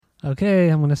Okay,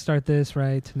 I'm going to start this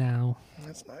right now.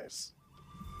 That's nice.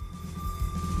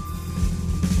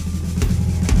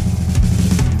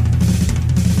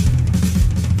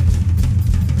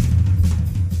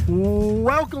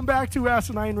 Welcome back to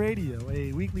Asinine Radio,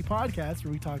 a weekly podcast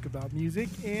where we talk about music,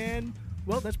 and,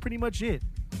 well, that's pretty much it.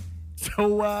 So,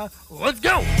 let's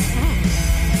go!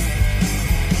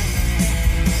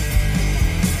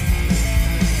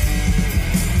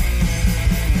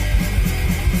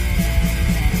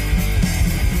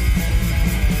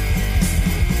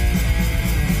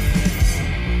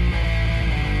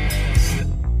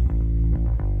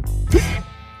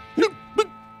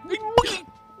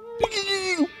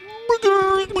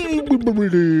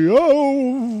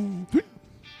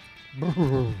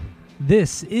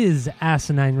 This is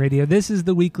Asinine Radio. This is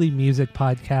the weekly music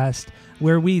podcast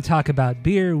where we talk about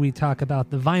beer, we talk about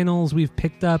the vinyls we've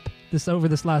picked up over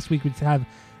this last week. We have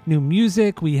new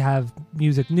music, we have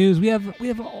music news, we have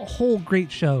a whole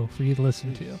great show for you to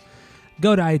listen to.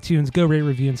 Go to iTunes, go rate,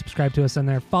 review, and subscribe to us on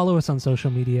there. Follow us on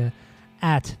social media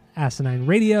at Asinine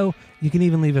Radio. You can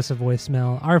even leave us a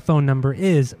voicemail. Our phone number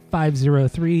is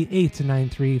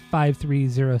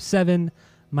 503-893-5307.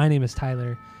 My name is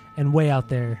Tyler, and way out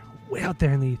there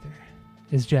in the ether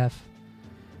is Jeff.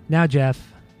 Now,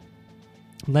 Jeff,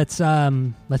 let's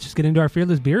just get into our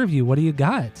Fearless Beer review. What do you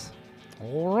got?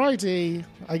 Alrighty.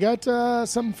 I got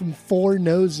something from Four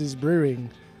Noses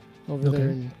Brewing over there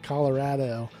in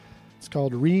Colorado. It's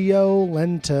called Rio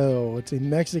Lento. It's a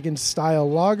Mexican-style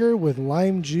lager with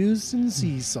lime juice and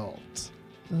sea salt.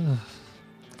 Ugh.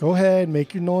 Go ahead,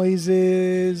 make your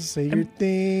noises, say your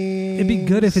thing. It'd be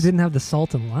good if it didn't have the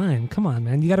salt and lime. Come on,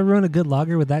 man. You got to ruin a good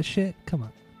lager with that shit? Come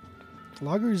on.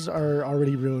 Lagers are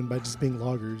already ruined by just being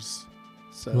lagers.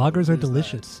 So lagers are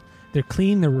delicious. They're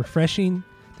clean, they're refreshing,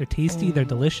 they're tasty, they're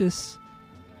delicious,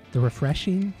 they're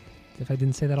refreshing. If I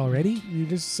didn't say that already. You're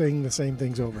just saying the same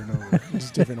things over and over.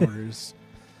 Just different orders.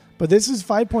 But this is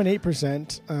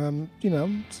 5.8%.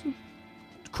 It's a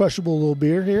crushable little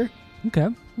beer here. Okay.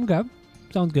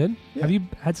 Sounds good. Yeah. Have you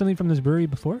had something from this brewery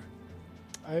before?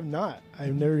 I have not.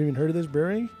 I've never even heard of this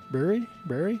brewery.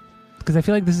 Because I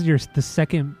feel like this is the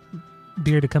second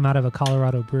beer to come out of a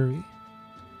Colorado brewery.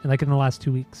 In the last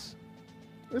 2 weeks.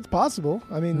 It's possible.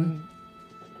 I mean...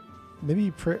 Maybe,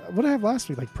 what did I have last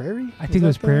week? Like Prairie? I think it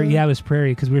was Prairie. Yeah, it was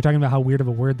Prairie because we were talking about how weird of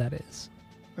a word that is.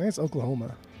 I think it's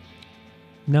Oklahoma.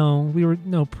 No,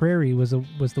 Prairie was the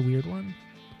weird one.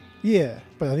 Yeah,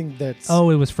 but I think that's...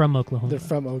 Oh, it was from Oklahoma. They're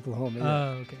from Oklahoma. Yeah.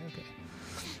 Oh, okay.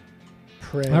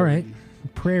 Prairie. All right,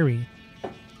 Prairie.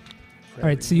 All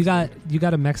right, so you got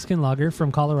a Mexican lager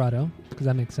from Colorado because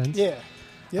that makes sense. Yeah.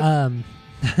 Yep.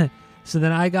 So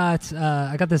then I got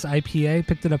this IPA,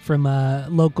 picked it up from a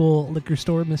local liquor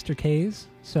store, Mr. K's.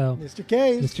 So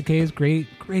Mr. K's, great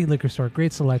liquor store,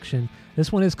 great selection.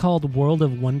 This one is called World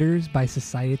of Wonders by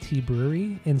Society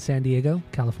Brewery in San Diego,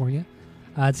 California.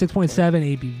 It's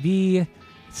 6.7 ABV. It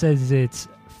says it's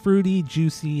fruity,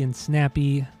 juicy, and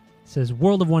snappy. It says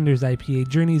World of Wonders IPA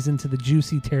journeys into the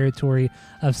juicy territory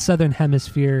of Southern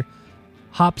Hemisphere.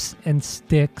 Hops and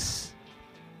sticks.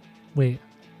 Wait.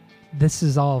 This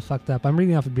is all fucked up. I'm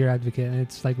reading off of Beer Advocate, and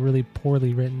it's really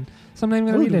poorly written. So I'm not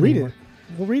even going to read it.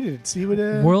 We'll read it. See what...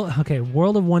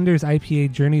 World of Wonders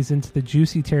IPA journeys into the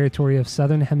juicy territory of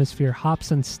Southern Hemisphere.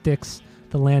 Hops and sticks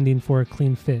the landing for a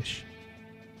clean fish.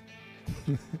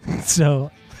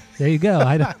 So, there you go.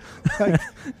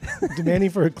 Demanding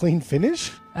for a clean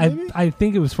finish? I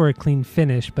think it was for a clean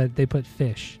finish, but they put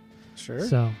fish. Sure.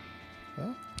 So,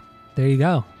 there you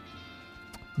go.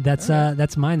 That's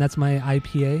mine. That's my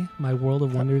IPA, my World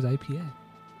of Wonders IPA.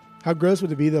 How gross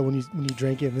would it be though when you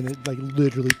drank it and it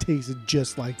literally tasted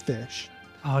just like fish?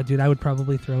 Oh, dude, I would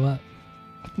probably throw up.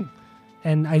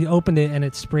 And I opened it and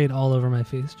it sprayed all over my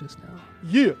face just now.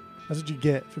 Yeah, that's what you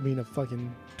get for being a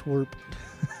fucking twerp.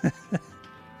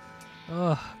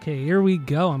 Oh, okay, here we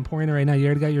go. I'm pouring it right now. You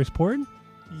already got yours poured?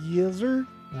 Yes, sir.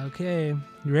 Okay,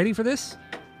 you ready for this?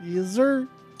 Yes, sir.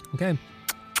 Okay.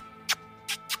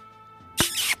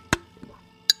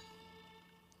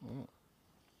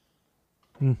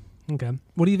 Okay.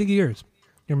 What do you think of yours?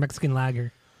 Your Mexican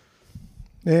lager.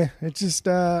 Yeah, it's just,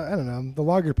 I don't know. The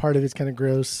lager part of it's kind of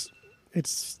gross.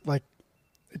 It's it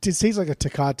just tastes like a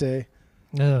Tecate.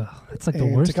 Ugh, that's the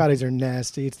worst. Tecates are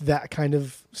nasty. It's that kind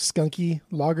of skunky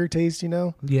lager taste,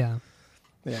 Yeah.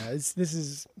 Yeah, this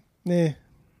is, not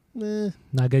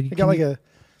good. I got like a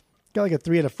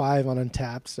 3 out of 5 on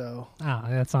Untapped, so.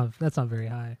 That's not very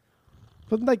high.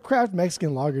 But craft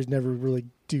Mexican lagers never really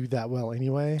do that well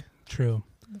anyway. True.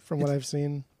 From what I've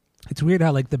seen. It's weird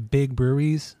how the big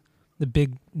breweries, the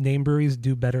big name breweries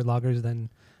do better lagers than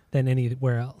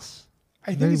anywhere else.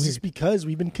 I think it's just because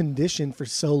we've been conditioned for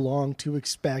so long to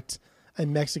expect a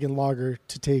Mexican lager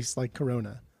to taste like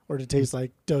Corona or to taste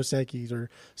like Dos Equis or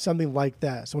something like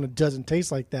that. So when it doesn't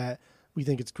taste like that, we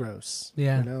think it's gross.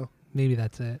 Yeah, you know? Maybe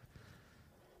that's it.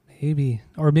 Maybe.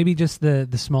 Or maybe just the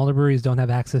smaller breweries don't have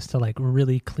access to like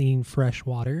really clean, fresh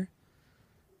water.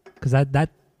 Because that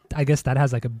I guess that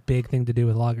has like a big thing to do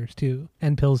with lagers too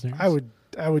and pilsners.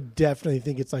 I would definitely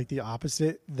think it's like the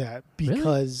opposite, that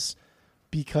because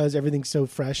everything's so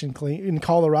fresh and clean in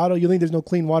Colorado. You think there's no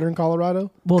clean water in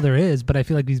Colorado? Well, there is, but I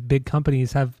feel like these big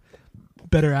companies have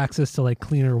better access to like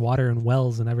cleaner water and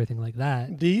wells and everything like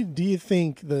that. Do you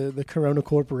think the Corona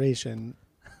Corporation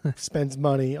spends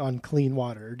money on clean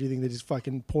water, or do you think they just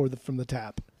fucking pour from the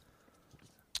tap?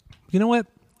 You know what?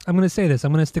 I'm going to say this.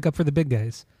 I'm going to stick up for the big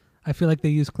guys. I feel like they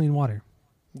use clean water.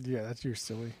 Yeah, that's your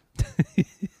silly.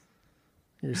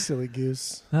 You're a silly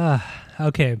goose.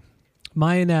 Okay.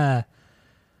 My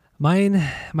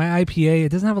IPA, it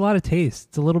doesn't have a lot of taste.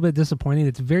 It's a little bit disappointing.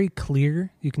 It's very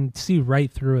clear. You can see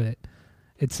right through it.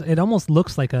 It almost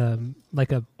looks like a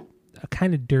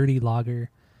kind of dirty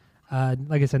lager.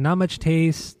 Like I said, not much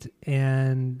taste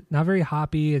and not very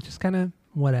hoppy. It's just kind of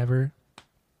whatever.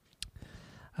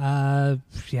 It's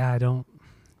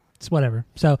whatever.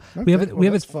 So okay, we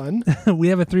have fun. We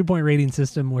have a 3-point rating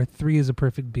system where 3 is a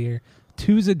perfect beer,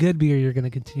 2 is a good beer you're going to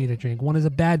continue to drink, 1 is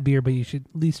a bad beer but you should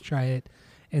at least try it,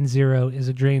 and 0 is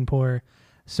a drain pour.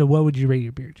 So what would you rate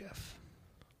your beer, Jeff?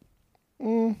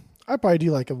 I'd probably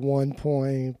do like a 1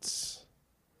 point.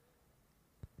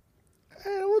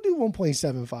 We'll do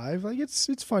 1.75. Like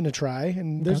it's fun to try,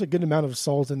 and there's a good amount of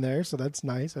salt in there, so that's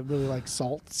nice. I really like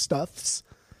salt stuffs.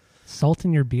 Salt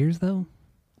in your beers, though?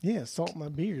 Yeah, salt in my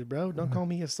beers, bro. Don't call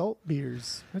me a salt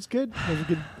beers. That's good.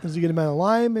 There's a good amount of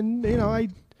lime, and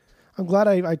I'm glad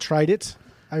I tried it.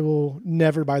 I will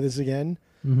never buy this again.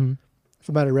 Mm-hmm. If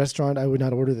I'm at a restaurant, I would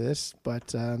not order this.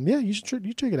 But yeah, you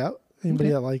should check it out.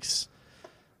 Anybody that likes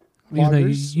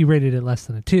lagers. You rated it less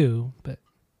than a 2, but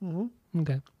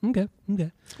okay.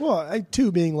 Well,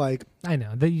 2 being like, I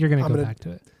know that you're gonna go back to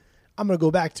it. I'm gonna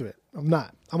go back to it. I'm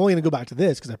not. I'm only gonna go back to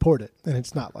this because I poured it, and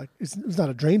it's not like it's not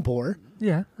a drain pour.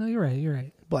 Yeah, no, you're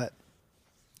right. But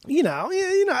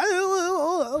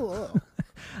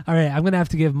All right, I'm gonna have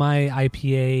to give my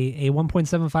IPA a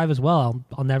 1.75 as well.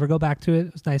 I'll never go back to it.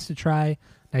 It was nice to try,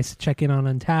 nice to check in on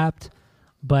Untapped,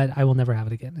 but I will never have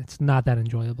it again. It's not that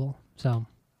enjoyable. So,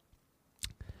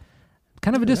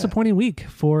 kind of a disappointing week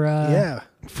for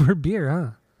beer,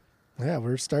 huh? Yeah,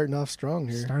 we're starting off strong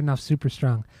here. Starting off super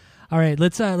strong. All right,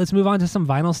 let's move on to some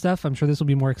vinyl stuff. I'm sure this will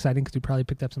be more exciting because we probably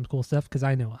picked up some cool stuff because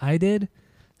I know I did.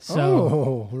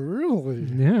 So, really?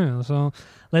 Yeah. So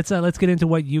let's get into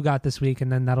what you got this week,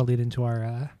 and then that'll lead into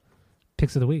our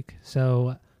picks of the week.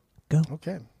 So, go.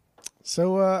 Okay.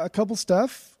 So a couple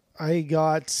stuff. I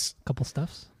got couple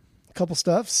stuffs.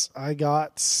 I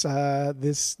got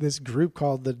this group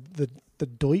called the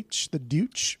Deutsch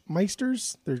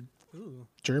Meisters. They're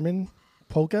German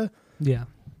polka. Yeah.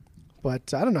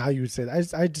 But I don't know how you would say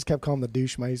that. I just kept calling them the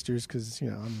Douchemeisters because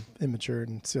I'm immature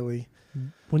and silly.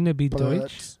 Wouldn't it be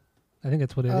Deutsch? I think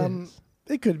that's what it is.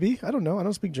 It could be. I don't know. I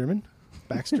don't speak German.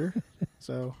 Baxter.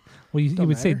 So. Well, you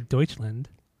would say Deutschland.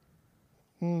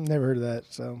 Never heard of that.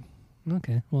 So.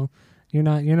 Okay. Well, you're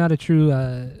not a true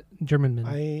German man.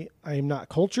 I am not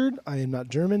cultured. I am not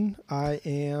German. I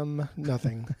am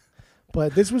nothing.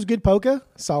 But this was good polka.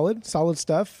 Solid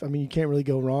stuff. I mean, you can't really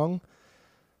go wrong.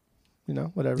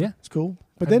 Whatever. Yeah. It's cool.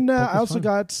 But then I also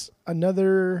got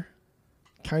another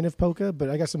kind of polka, but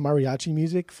I got some mariachi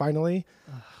music finally.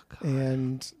 Oh, God.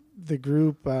 And the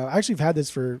group, I actually have had this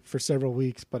for several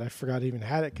weeks, but I forgot I even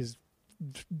had it because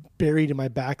buried in my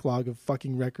backlog of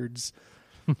fucking records.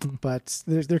 But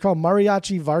they're called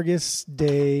Mariachi Vargas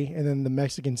de, and then the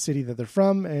Mexican city that they're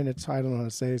from, and it's, I don't know how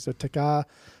to say it. So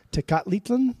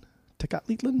Tecatitlan?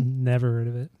 Never heard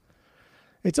of it.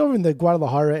 It's over in the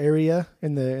Guadalajara area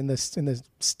in the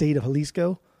state of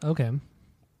Jalisco. Okay.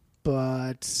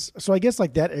 But so I guess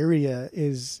like that area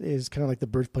is kind of like the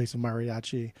birthplace of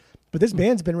mariachi. But this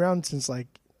band's been around since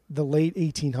like the late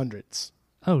 1800s.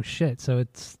 Oh shit! So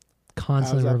it's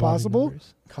constantly How is that revolving possible?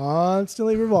 numbers.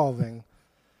 Constantly revolving.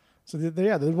 So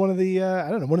they're one of the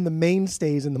one of the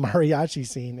mainstays in the mariachi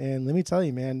scene. And let me tell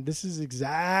you, man, this is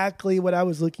exactly what I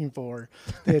was looking for.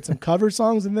 They had some cover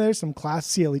songs in there, some class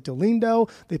Cielito Lindo.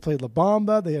 They played La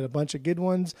Bamba. They had a bunch of good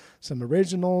ones, some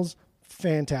originals,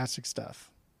 fantastic stuff.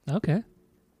 Okay.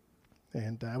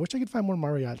 And I wish I could find more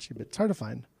mariachi, but it's hard to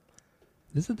find.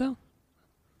 Is it though?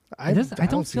 I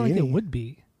don't feel like it would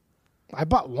be. I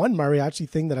bought one mariachi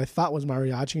thing that I thought was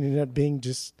mariachi and it ended up being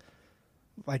just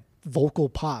like vocal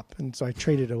pop, and so I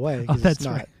traded it away. Oh, that's it's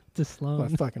not, right. to what Sloan. I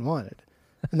fucking wanted.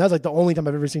 And that was like the only time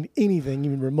I've ever seen anything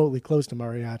even remotely close to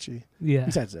mariachi. Yeah.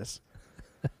 Besides this.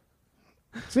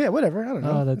 So yeah, whatever. I don't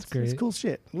know. Oh, that's It's great. cool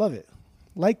shit. Love it.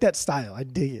 Like that style. I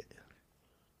dig it.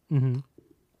 Mm-hmm.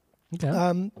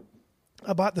 Okay.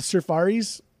 I bought the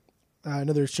Surfaris,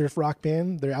 another surf rock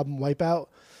band. Their album Wipeout.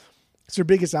 It's their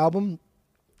biggest album.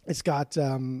 It's got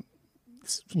Wipeout,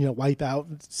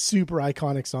 super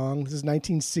iconic song. This is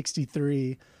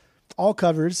 1963. All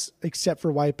covers except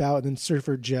for Wipeout and then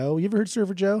Surfer Joe. You ever heard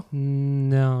Surfer Joe?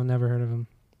 No, never heard of him.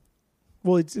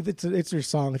 Well, it's their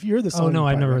song. If you heard the song, Oh no, you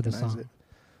I've probably never heard the recognize song. it.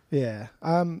 Yeah.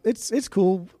 It's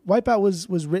cool. Wipeout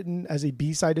was written as a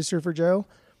B-side to Surfer Joe,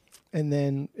 and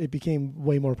then it became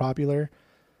way more popular.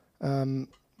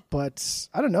 But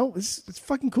I don't know. It's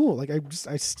fucking cool. Like I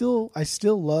still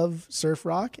love surf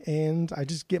rock, and I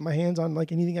just get my hands on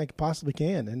like anything I possibly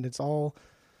can, and it's all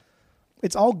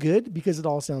good because it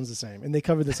all sounds the same, and they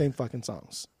cover the same fucking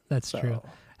songs. That's So- true.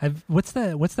 What's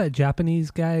that Japanese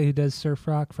guy who does surf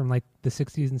rock from like the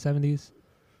 60s and 70s?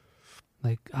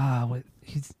 Like what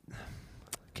he's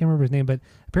can't remember his name, but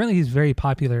apparently he's very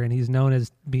popular and he's known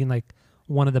as being like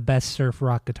one of the best surf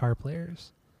rock guitar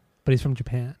players. But he's from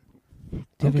Japan. Do you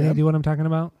have any Okay. idea what I'm talking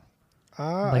about?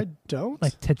 I don't.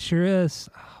 Like Tetsuya.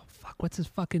 Oh fuck, what's his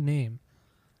fucking name?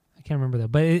 I can't remember though.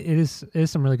 But it is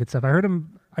some really good stuff. I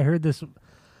heard this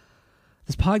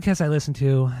podcast I listened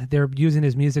to. They're using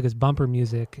his music as bumper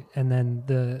music, and then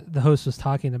the host was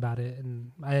talking about it,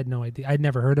 and I had no idea. I'd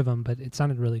never heard of him, but it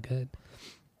sounded really good.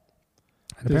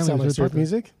 And Does it sound was like really surf popular.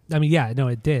 music? I mean, yeah, no,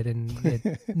 it did, and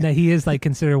that he is like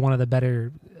considered one of the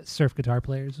better surf guitar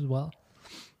players as well.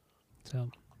 So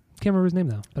can't remember his name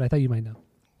though, but I thought you might know.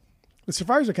 The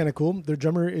Survivors are kind of cool. Their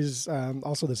drummer is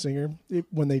also the singer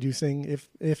when they do sing,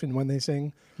 if and when they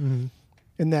sing. Mm-hmm.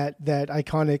 And that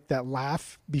iconic, that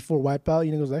laugh before Wipeout,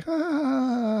 it goes like,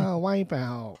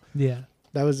 Wipeout. Yeah,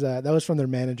 That was from their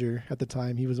manager at the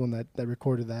time. He was the one that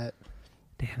recorded that.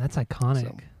 damn, that's iconic.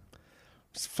 So,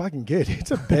 it's fucking good. It's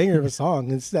a banger of a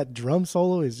song. It's that drum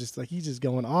solo is just like he's just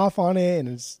going off on it, and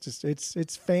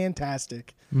it's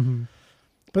fantastic. Mm-hmm.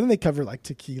 But then they cover like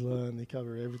Tequila and they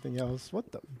cover everything else.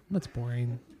 What the? That's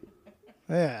boring.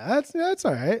 Yeah, that's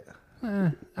all right.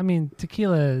 I mean,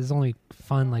 Tequila is only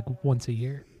fun like once a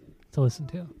year to listen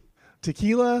to.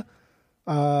 Tequila,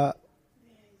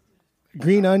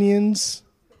 Green Onions.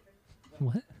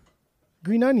 What?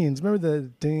 Green Onions. Remember the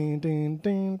ding ding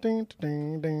ding ding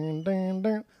ding ding ding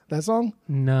ding? That song?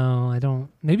 No, I don't.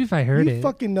 Maybe if I heard You it.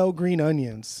 fucking know Green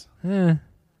Onions. I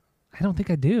don't think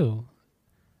I do.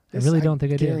 I really don't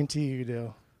think I do. Guarantee you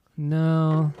do.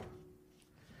 No.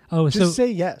 Oh, Just so say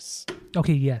yes.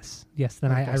 okay, yes.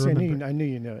 Then Okay, I see, remember. I knew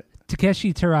you knew it.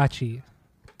 Takeshi Tarachi.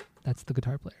 That's the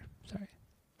guitar player. Sorry.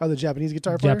 Oh, the Japanese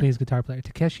guitar player? Japanese guitar player.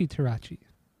 Takeshi Tarachi.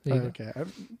 There you go. Okay.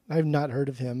 I've not heard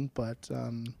of him, but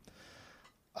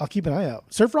I'll keep an eye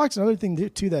out. Surf rock's another thing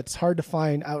too that's hard to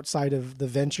find outside of the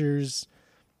Ventures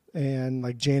and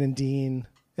like Jan and Dean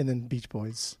and then Beach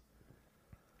Boys.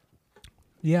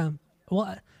 Yeah.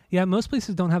 Well, yeah, most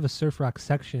places don't have a surf rock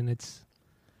section.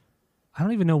 I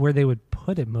don't even know where they would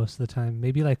put it most of the time.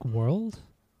 Maybe like World?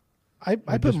 I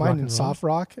put just rock mine in and roll? soft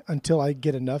rock until I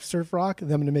get enough surf rock.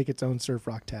 Then I'm going to make its own surf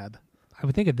rock tab. I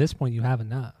would think at this point you have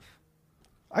enough.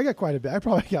 I got quite a bit. I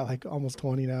probably got like almost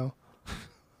 20 now.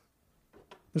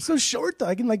 They're so short though.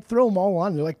 I can like throw them all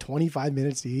on. They're like 25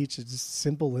 minutes each. It's just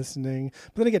simple listening.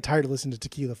 But then I get tired of listening to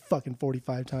Tequila fucking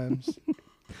 45 times.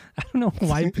 I don't know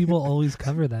why people always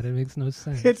cover that. It makes no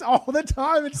sense. It's all the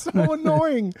time. It's so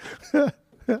annoying.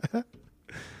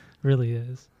 Really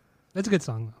is. That's a good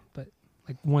song though, but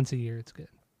like once a year it's good.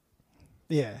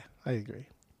 Yeah, I agree.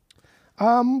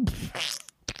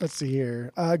 Let's see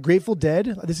here. Grateful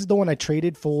Dead. This is the one I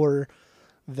traded for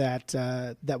that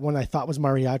one I thought was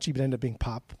mariachi, but ended up being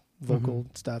pop vocal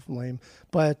stuff. Lame.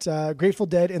 But Grateful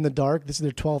Dead in the Dark. This is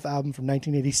their 12th album from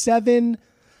 1987.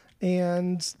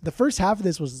 And the first half of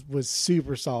this was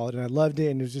super solid, and I loved it,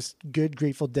 and it was just good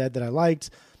Grateful Dead that I liked.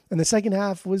 And the second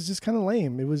half was just kind of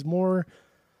lame. It was more.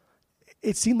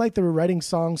 It seemed like they were writing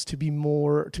songs to be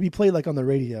played like on the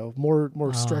radio, more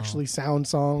structurally sound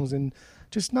songs, and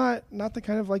just not the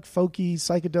kind of like folky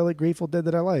psychedelic Grateful Dead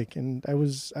that I like. And I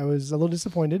was a little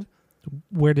disappointed.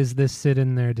 Where does this sit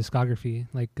in their discography?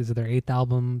 Like, is it their 8th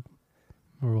album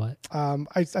or what?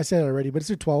 I said it already, but it's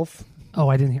their 12th. Oh,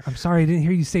 I didn't hear. I'm sorry, I didn't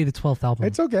hear you say the 12th album.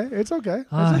 It's okay. It's okay.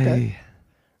 It's okay.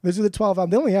 Those are the 12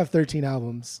 albums. They only have 13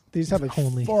 albums. They just have a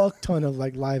fuck ton of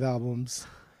like live albums.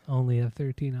 Only have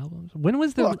 13 albums. When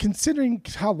was the? Well, considering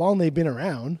how long they've been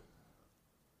around.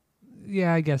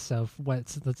 Yeah, I guess so. What,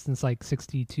 since like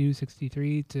 62,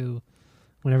 63 to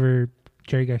whenever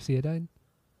Jerry Garcia died?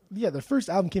 yeah, the first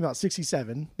album came out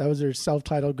 67. That was their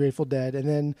self-titled Grateful Dead. And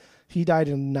then he died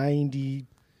in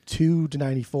 92 to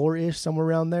 94-ish, somewhere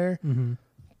around there. Mm-hmm.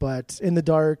 But In the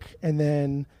Dark. And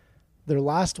then their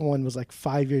last one was like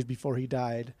 5 years before he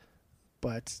died.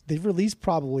 But they've released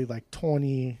probably like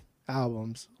 20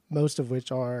 albums, most of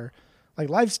which are like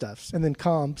live stuffs and then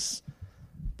comps.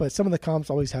 But some of the comps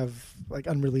always have like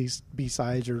unreleased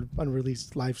B-sides or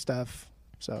unreleased live stuff.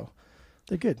 So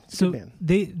they're good. So good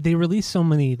band. they release so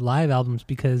many live albums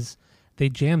because they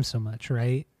jam so much,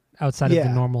 right? Outside of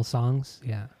the normal songs.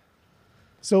 Yeah.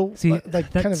 So see,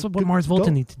 like that's kind of what Mars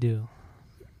Volta need to do.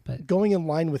 But going in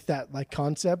line with that like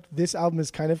concept, this album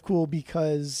is kind of cool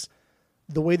because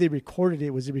the way they recorded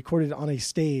it was they recorded it on a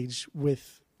stage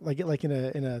with like in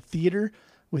a theater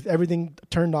with everything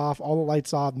turned off, all the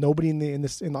lights off, nobody in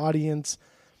the audience,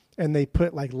 and they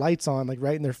put like lights on like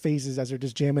right in their faces as they're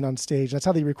just jamming on stage. That's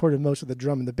how they recorded most of the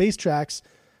drum and the bass tracks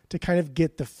to kind of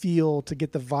get the feel, to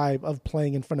get the vibe of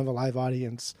playing in front of a live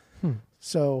audience.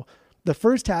 So the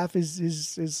first half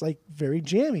is like very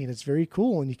jammy and it's very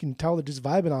cool and you can tell they're just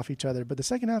vibing off each other. But the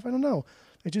second half, I don't know,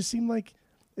 it just seemed like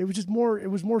it was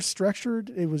more structured.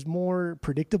 It was more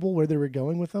predictable where they were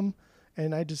going with them.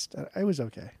 And I was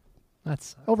okay.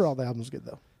 That's overall the album's good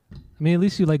though. I mean, at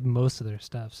least you like most of their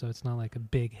stuff, so it's not like a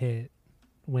big hit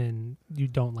when you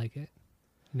don't like it.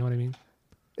 You know what I mean?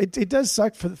 It does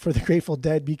suck for the Grateful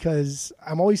Dead because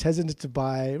I'm always hesitant to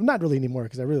buy. Not really anymore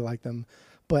because I really like them.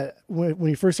 But when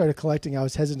we first started collecting, I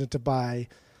was hesitant to buy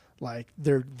like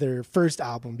their first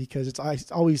album because I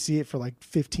always see it for like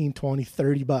 $15, $20,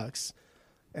 $30,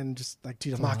 and just like,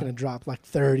 dude, I'm not going to drop like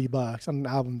 $30 on an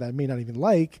album that I may not even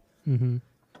like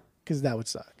because that would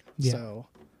suck. Yeah. So,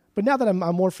 but now that I'm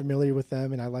more familiar with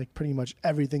them and I like pretty much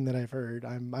everything that I've heard,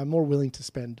 I'm more willing to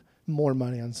spend more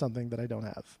money on something that I don't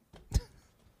have.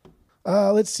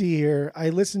 Let's see here. I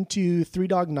listened to Three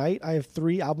Dog Night. I have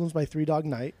 3 albums by Three Dog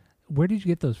Night. Where did you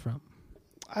get those from?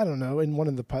 I don't know. In one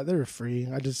of the they were free.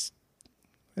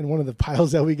 In one of the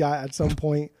piles that we got at some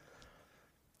point.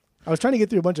 I was trying to get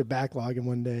through a bunch of backlog in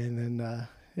one day, and then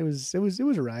it was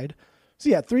a ride. So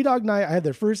yeah, Three Dog Night. I had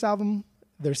their first album,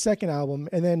 their second album,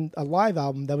 and then a live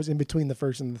album that was in between the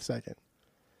first and the second.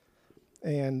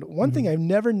 And one thing I've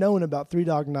never known about Three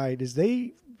Dog Night is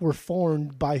they were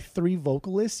formed by 3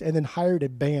 vocalists and then hired a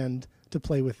band to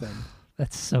play with them.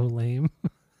 That's so lame.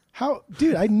 How,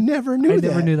 dude, I never knew that.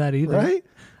 I never knew that either. Right?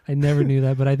 I never knew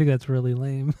that, but I think that's really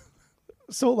lame.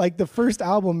 So like the first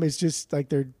album is just like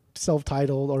they're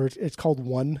self-titled, or it's called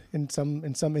One in some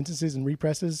instances and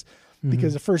represses,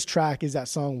 because the first track is that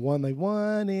song One, like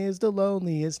one is the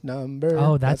loneliest number.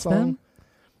 Oh, that's that song. them?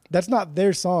 That's not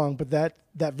their song, but that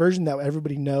version that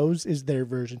everybody knows is their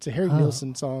version. It's a Harry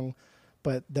Nilsson song,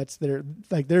 but that's their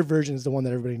version is the one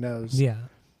that everybody knows. Yeah.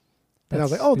 And I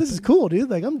was like, oh, this is cool, dude.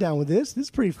 Like, I'm down with this. This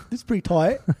is pretty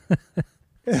tight.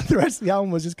 And the rest of the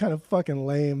album was just kind of fucking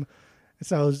lame. And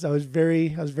so I was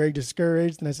very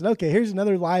discouraged. And I said, okay, here's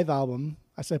another live album.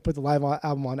 I said, I put the live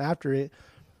album on after it.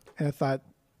 And I thought,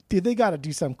 dude, they got to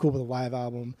do something cool with a live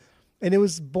album. And it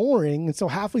was boring. And so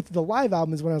halfway through the live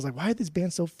album is when I was like, why is this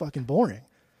band so fucking boring?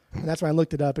 And that's when I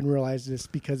looked it up and realized it's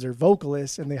because they're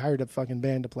vocalists and they hired a fucking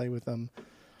band to play with them.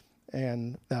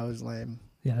 And that was lame.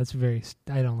 Yeah, that's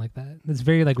I don't like that. It's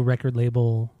very like record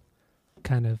label,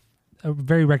 kind of a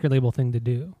very record label thing to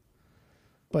do.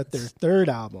 But their third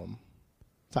album,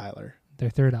 Tyler.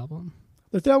 Their third album.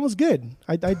 Their third album was good.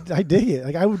 I dig it.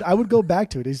 Like I would go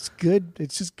back to it. It's good.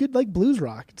 It's just good like blues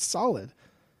rock. It's solid.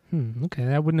 Okay,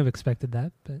 I wouldn't have expected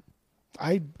that, but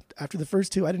after the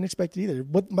first 2, I didn't expect it either.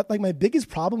 But like my biggest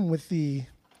problem with the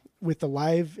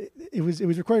live, it was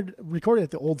recorded at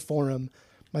the old Forum.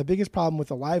 My biggest problem with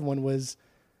the live one was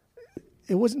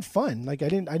it wasn't fun. Like I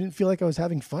didn't feel like I was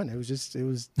having fun. It was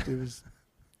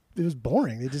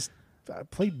boring. They just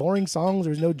played boring songs.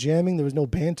 There was no jamming. There was no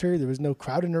banter. There was no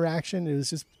crowd interaction. It was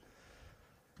just,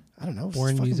 I don't know.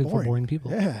 Boring music for boring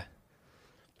people. Yeah.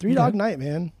 Three Dog Night,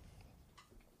 man.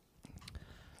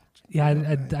 Yeah,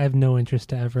 I have no interest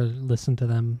to ever listen to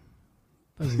them.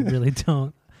 I really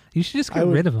don't. You should just get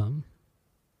rid of them.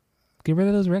 Get rid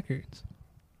of those records.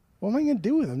 What am I going to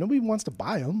do with them? Nobody wants to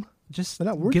buy them. Just they're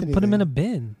not worth anything. Put them in a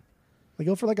bin. They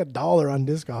go for like $1 on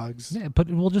Discogs. Yeah,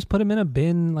 we'll just put them in a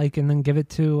bin, like, and then give it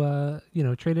to,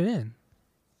 trade it in.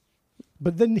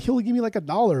 But then he'll give me like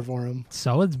 $1 for them.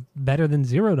 So it's better than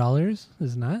 $0,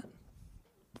 isn't it?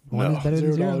 One is better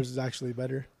than $0 is actually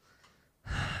better.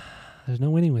 There's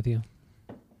no winning with you.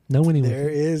 No winning with you. There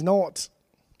is not.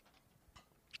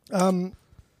 I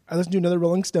listened to another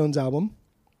Rolling Stones album.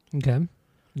 Okay.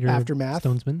 You're Aftermath.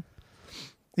 Stonesman.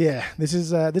 Yeah, this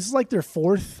is like their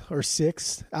fourth or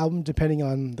sixth album, depending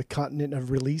on the continent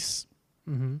of release.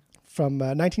 Mm-hmm. From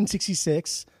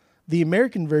 1966. The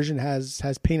American version has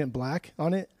Paint It Black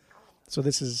on it, so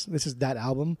this is that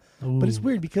album. Ooh. But it's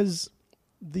weird because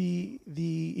the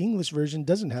English version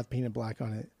doesn't have Paint It Black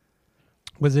on it.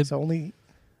 Was it? So only.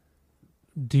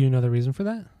 Do you know the reason for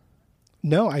that?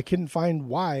 No, I couldn't find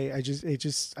why. I guess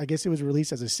it was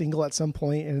released as a single at some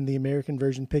point, and the American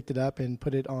version picked it up and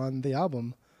put it on the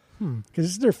album. Because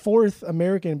this is their fourth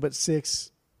American but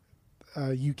sixth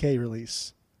UK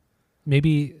release.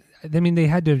 Maybe, I mean, they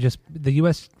had to have the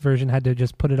U.S. version had to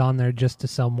just put it on there just to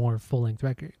sell more full-length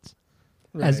records.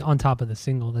 Right. As on top of the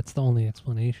single. That's the only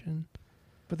explanation.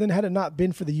 But then had it not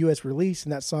been for the U.S. release,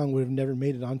 and that song would have never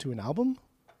made it onto an album?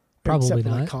 Probably except for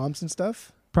not. like comps and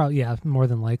stuff? Probably, yeah, more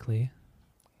than likely.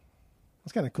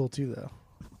 That's kind of cool too, though.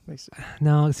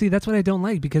 No, see, that's what I don't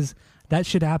like, because that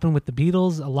should happen with the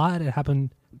Beatles a lot. It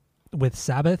happened with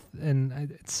Sabbath,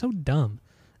 and it's so dumb.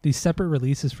 These separate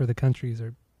releases for the countries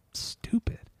are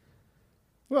stupid.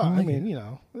 Well, I I like mean, you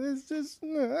know, it's just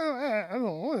I don't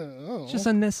know. It's just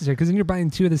unnecessary, because then you're buying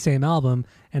two of the same album,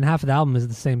 and half of the album is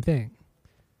the same thing.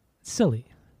 It's silly.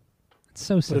 It's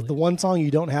so But silly. if the one song you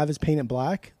don't have is Paint It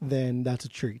Black, then that's a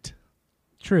treat.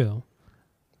 True.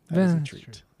 That is a That's treat.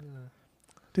 true.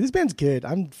 Dude, this band's good.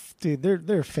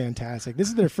 They're fantastic. This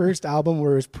is their first album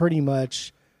where it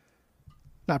was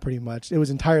not pretty much. It was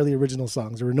entirely original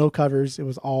songs. There were no covers. It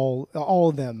was all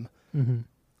of them. Mm-hmm.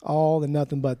 All and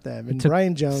nothing but them. And took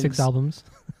Brian Jones 6 albums.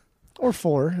 or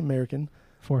 4 American.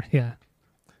 4, yeah.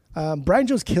 Brian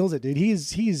Jones kills it, dude.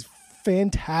 He's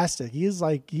fantastic. He's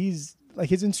like his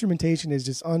instrumentation is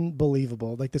just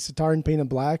unbelievable. Like the sitar in Paint It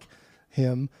Black,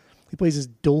 him. He plays his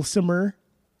dulcimer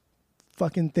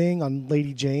fucking thing on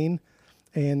Lady Jane,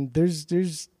 and there's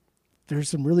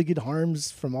some really good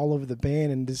harms from all over the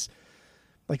band, and this,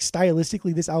 like,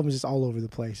 stylistically, this album is just all over the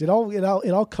place. It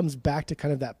all comes back to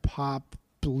kind of that pop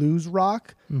blues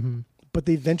rock, Mm-hmm. but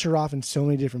they venture off in so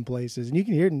many different places, and you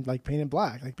can hear it in like Paint It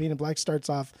Black. Like Paint It Black starts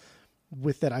off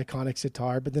with that iconic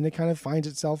sitar, but then it kind of finds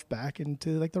itself back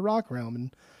into like the rock realm,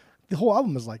 and the whole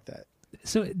album is like that.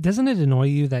 So doesn't it annoy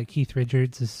you that Keith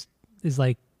Richards is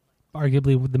like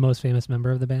arguably the most famous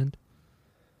member of the band,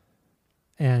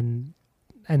 and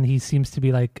he seems to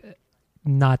be like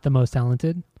not the most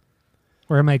talented?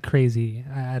 Or am I crazy?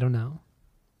 I don't know.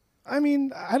 I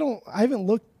mean, I haven't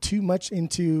looked too much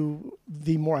into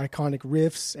the more iconic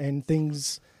riffs and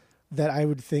things that I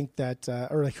would think that,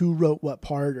 or like who wrote what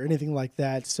part or anything like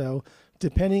that. So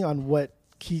depending on what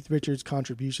Keith Richards'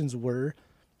 contributions were,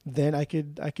 then I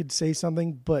could say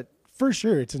something. But for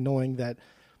sure, it's annoying that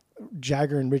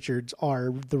Jagger and Richards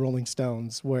are the Rolling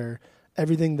Stones, where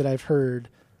everything that I've heard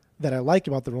that I like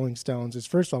about the Rolling Stones is,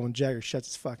 first of all, when Jagger shuts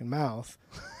his fucking mouth,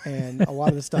 and a lot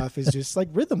of the stuff is just like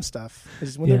rhythm stuff.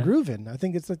 It's when they're grooving. I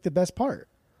think it's like the best part.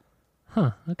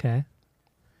 Huh? Okay.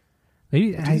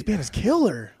 Maybe This band is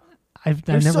killer. I've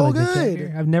They're never so liked Mick good.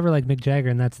 Jagger. I've never liked Mick Jagger,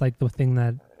 and that's like the thing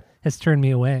that has turned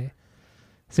me away.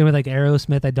 Same with like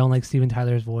Aerosmith. I don't like Steven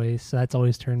Tyler's voice, so that's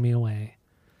always turned me away.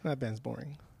 That band's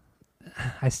boring.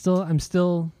 I still need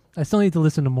to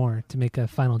listen to more to make a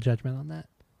final judgment on that.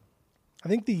 I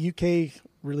think the UK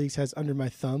release has Under My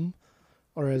Thumb,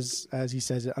 or as he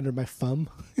says it, Under My Thumb.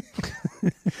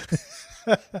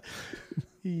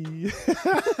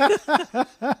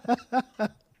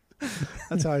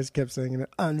 That's how I just kept saying it.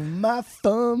 Under my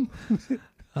thumb.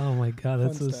 Oh my god,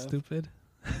 that's so Fun stuff. stupid.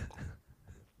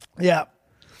 Yeah.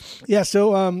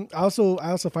 So I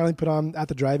also finally put on At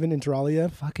the Drive-In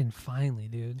Interalia. Fucking finally,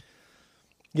 dude.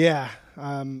 Yeah.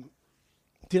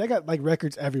 Dude, I got like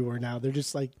records everywhere now. They're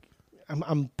just like,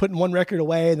 I'm putting one record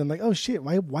away, and I'm like, oh shit,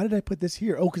 why did I put this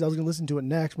here? Oh, because I was gonna listen to it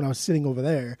next when I was sitting over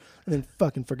there, and then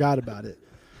fucking forgot about it.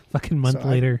 Fucking month So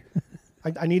later.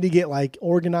 I need to get like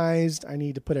organized. I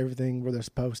need to put everything where they're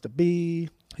supposed to be.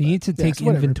 You need to take so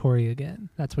whatever. inventory again.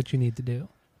 That's what you need to do.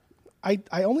 I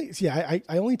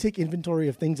only take inventory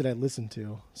of things that I listen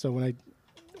to. So when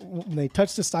they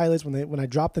touch the stylus, when I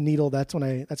drop the needle, that's when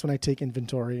I take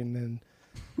inventory, and then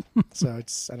so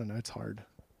it's, I don't know, it's hard.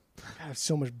 I have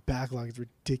so much backlog, it's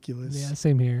ridiculous. Yeah,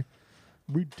 same here.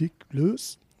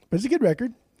 Ridiculous. But it's a good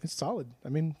record. It's solid. I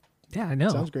mean, Yeah, I know.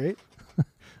 sounds great.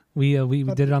 We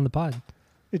did it on the pod.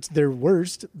 It's their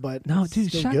worst, but No, it's dude,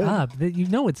 still shut good. up. You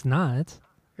know it's not.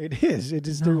 It is. It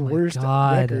is Oh their my worst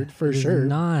God. record for It is sure.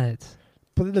 not.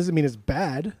 But it doesn't mean it's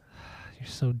bad. You're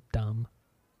so dumb.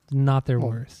 Not their Well,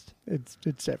 worst. It's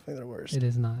definitely their worst. It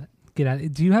is not. Get out.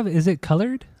 Is it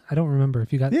colored? I don't remember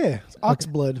if you got. Yeah, it's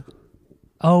Oxblood.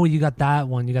 Oh, you got that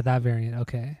one. You got that variant.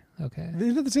 Okay. Okay.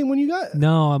 Isn't that the same one you got?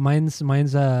 No, mine's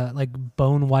like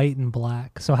bone white and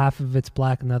black. So half of it's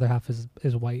black and the other half is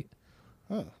white.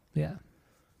 Oh. Yeah.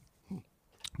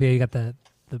 Yeah, you got the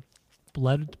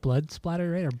blood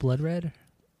splatter, right? Or blood red?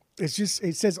 It's just,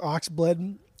 it says ox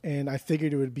blood, and I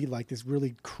figured it would be like this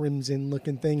really crimson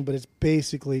looking thing, but it's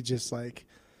basically just like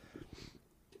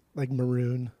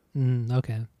maroon.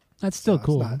 Okay. That's still So it's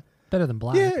cool. not- Better than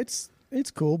black. Yeah,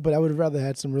 it's cool, but I would have rather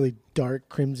had some really dark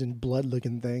crimson blood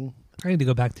looking thing. I need to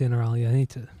go back to Inter-Alia. I need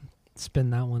to spin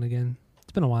that one again.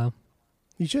 It's been a while.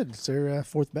 You should. It's their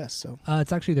fourth best, so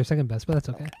It's actually their second best, but that's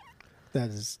okay.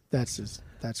 that's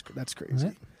crazy.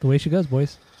 Right. The way she goes,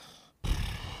 boys.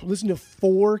 Listen to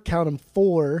four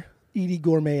Edie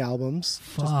Gourmet albums.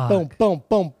 Just Fuck. boom, boom,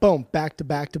 boom, boom, back to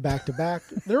back to back to back.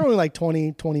 They're only like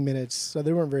 20 minutes, so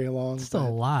they weren't very long. Still a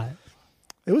but lot.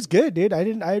 it was good, dude. I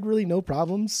had really no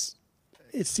problems.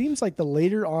 It seems like the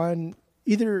later on,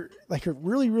 either like her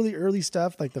really, really early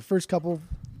stuff, like the first couple,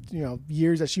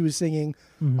 years that she was singing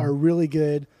are really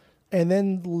good. And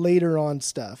then later on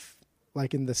stuff,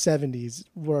 like in the 70s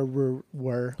were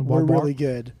really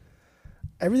good.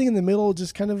 Everything in the middle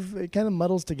just kind of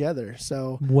muddles together.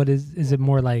 So What is it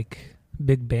more like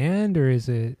big band or is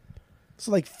it?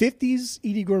 So like 50s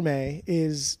Edie Gourmet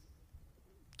is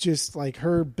just like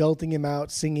her belting him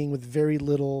out, singing with very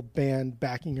little band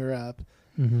backing her up.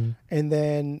 Mm-hmm. And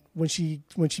then when she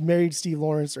married Steve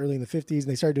Lawrence early in the 50s and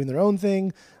they started doing their own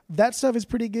thing, that stuff is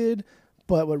pretty good.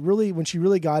 But when she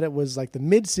really got it was like the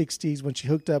mid 60s when she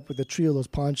hooked up with the trio Los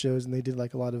Ponchos and they did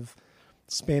like a lot of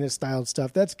Spanish styled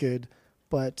stuff. That's good.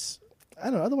 But I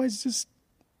don't know. Otherwise, it's just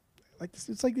like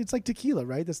it's like tequila,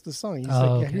 right? That's the song. You just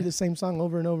I hear the same song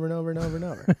over and over and over and over and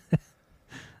over.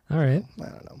 All right. I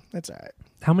don't know. That's all right.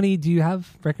 How many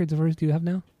records of hers do you have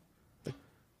now?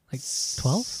 Like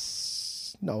 12?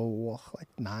 No, like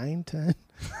 9, 10.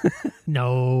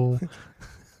 No.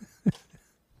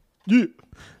 Yeah.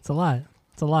 It's a lot.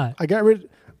 It's a lot. I got rid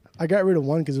of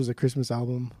one because it was a Christmas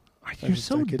album. You're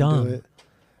so couldn't dumb. do it.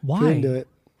 Why? Couldn't do it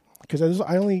because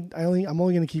I'm only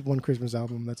going to keep one Christmas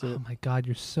album. That's it. Oh my God,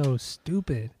 you're so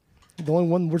stupid. The only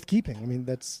one worth keeping. I mean,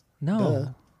 that's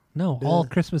No. Duh. All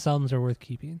Christmas albums are worth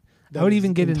keeping. that I would is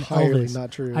even get an entirely Elvis.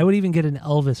 Not true. I would even get an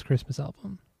Elvis Christmas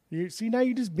album. See, now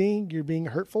you're being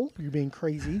hurtful. You're being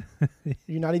crazy.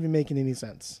 You're not even making any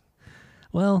sense.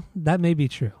 Well, that may be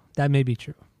true.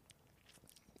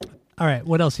 All right,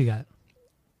 what else you got?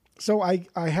 So I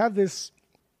had this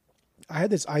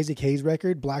Isaac Hayes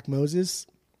record, Black Moses,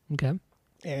 Okay.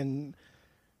 and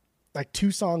like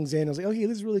 2 songs in, I was like, okay,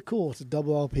 this is really cool. It's a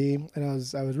double LP, and I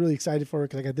was really excited for it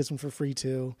because I got this one for free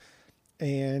too.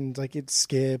 And like it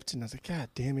skipped, and I was like, God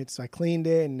damn it! So I cleaned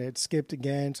it, and it skipped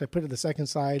again. So I put it to the second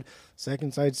side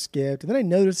skipped, and then I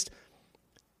noticed,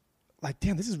 like,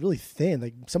 damn, this is really thin.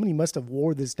 Like somebody must have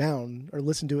wore this down or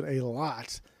listened to it a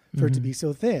lot for it to be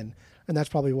so thin, and that's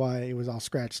probably why it was all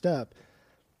scratched up.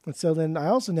 And so then I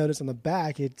also noticed on the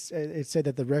back it said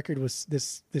that the record was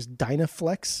this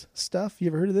Dynaflex stuff. You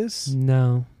ever heard of this?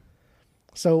 No.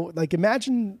 So like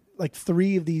imagine like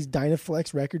 3 of these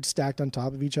Dynaflex records stacked on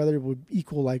top of each other would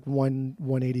equal like one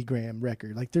 180 gram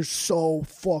record. Like they're so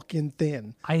fucking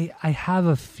thin. I have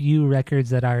a few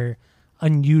records that are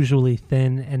unusually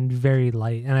thin and very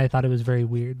light, and I thought it was very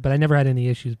weird, but I never had any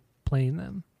issues playing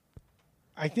them.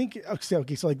 I think,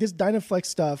 okay, so like this Dynaflex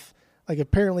stuff, like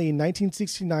apparently in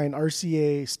 1969,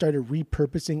 RCA started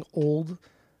repurposing old,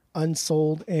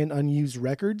 unsold, and unused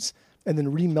records and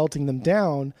then remelting them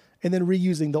down and then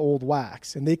reusing the old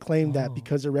wax. And they claimed that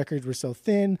because the records were so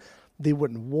thin, they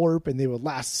wouldn't warp and they would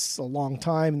last a long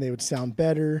time and they would sound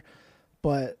better.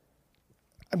 But,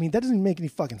 I mean, that doesn't make any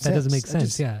fucking sense. That doesn't make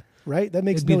sense, yeah. Right? That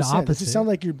makes It'd be no the sense. It opposite. just sounds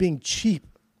like you're being cheap.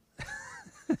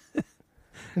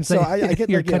 And So so I get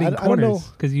you're like, cutting I don't know. corners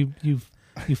because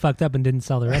you fucked up and didn't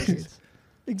sell the records.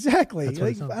 Exactly. That's what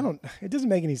it Like, sounds it doesn't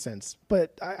make any sense,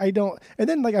 but I don't. And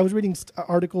then like I was reading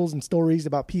articles and stories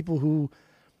about people who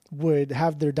would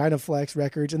have their Dynaflex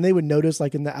records and they would notice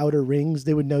like in the outer rings,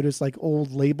 they would notice like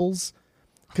old labels.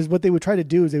 Because what they would try to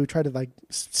do is they would try to like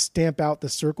stamp out the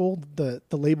circle, the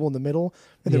label in the middle,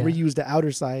 and then reuse the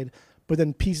outer side. But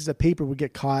then pieces of paper would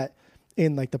get caught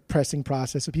in like the pressing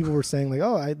process. So people were saying like,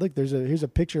 oh, look, here's a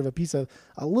picture of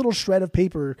a little shred of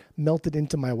paper melted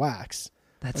into my wax.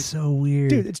 That's like, so weird.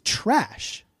 Dude, it's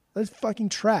trash. That's fucking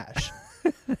trash.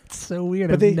 It's so weird.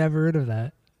 But I've never heard of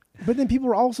that. But then people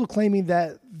were also claiming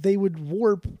that they would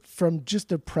warp from just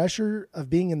the pressure of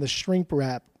being in the shrink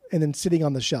wrap and then sitting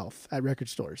on the shelf at record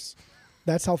stores.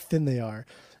 That's how thin they are.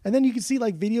 And then you can see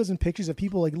like videos and pictures of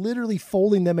people like literally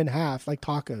folding them in half like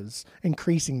tacos and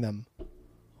creasing them.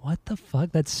 What the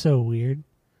fuck? That's so weird.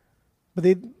 But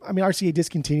RCA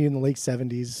discontinued in the late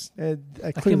 70s.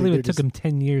 I can't believe it took them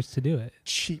 10 years to do it.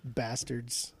 Cheap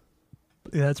bastards.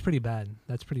 Yeah, that's pretty bad.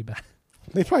 That's pretty bad.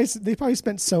 They probably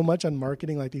spent so much on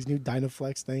marketing, like these new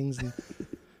Dynaflex things, and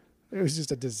it was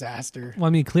just a disaster. Well, I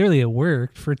mean, clearly it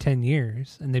worked for 10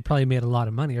 years, and they probably made a lot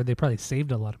of money, or they probably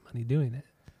saved a lot of money doing it.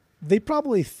 They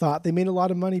probably thought they made a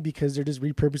lot of money because they're just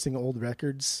repurposing old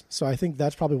records. So I think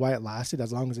that's probably why it lasted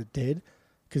as long as it did,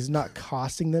 because it's not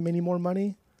costing them any more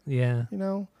money. Yeah. You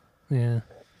know? Yeah.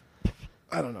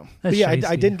 I don't know. That's But yeah, shiesty.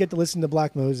 I didn't get to listen to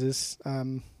Black Moses,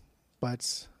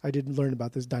 but I did learn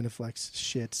about this Dynaflex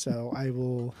shit, so I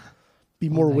will be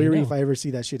more now you wary know. if I ever see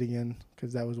that shit again,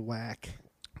 because that was whack.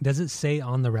 Does it say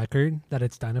on the record that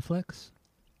it's Dynaflex?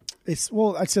 It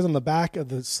says on the back of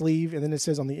the sleeve, and then it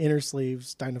says on the inner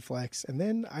sleeves Dynaflex, and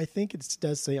then I think it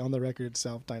does say on the record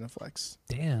itself Dynaflex.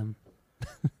 Damn.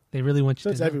 They really want you So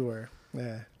to it's know. everywhere.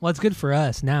 Yeah. Well, it's good for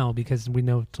us now because we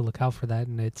know to look out for that,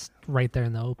 and it's right there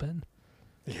in the open.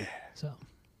 Yeah. So,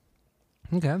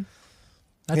 okay.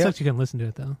 That Yep. sucks you couldn't listen to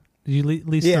it, though. Did you at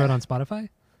least Yeah. throw it on Spotify?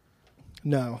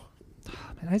 No.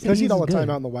 Man, I see it all the time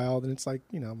out in the wild, and it's like,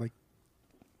 like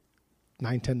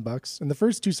 $9-10. And the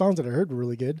first two songs that I heard were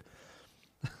really good.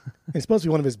 It's supposed to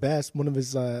be one of his best, one of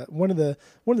the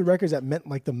records that meant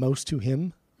like the most to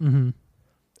him. Mm-hmm.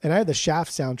 And I had the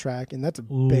Shaft soundtrack, and that's a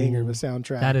banger of a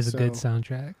soundtrack. That is a so good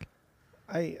soundtrack.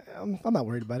 I'm not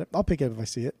worried about it. I'll pick it up if I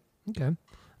see it. Okay. I'm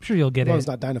sure you'll get As long it. as it's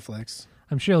not Dynaflex.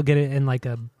 I'm sure you'll get it in like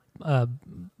a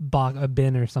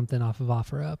bin or something off of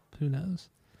OfferUp. Who knows?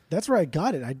 That's where I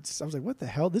got it. I was like, what the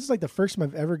hell? This is like the first time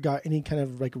I've ever got any kind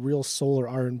of like real soul or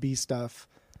R&B stuff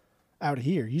out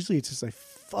here. Usually it's just a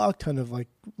fuck ton of like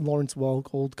Lawrence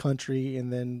Welk, old country,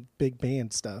 and then big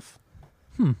band stuff.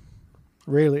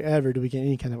 Rarely ever do we get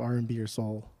any kind of R&B or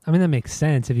soul. I mean, that makes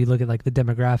sense if you look at like the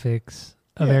demographics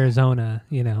of Yeah. Arizona,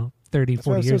 30, That's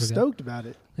why I 40 was years so ago. stoked about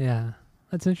it. Yeah.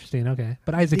 That's interesting. Okay.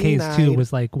 But Isaac Hayes, too,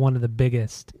 was like one of the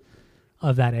biggest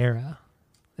of that era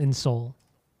in soul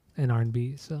and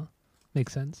R&B. So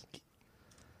makes sense.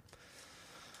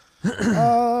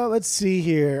 Let's see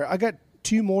here. I got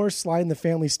two more Sly and the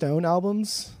Family Stone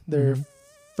albums. Their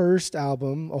first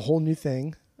album, A Whole New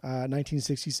Thing,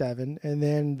 1967, and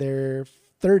then their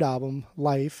third album,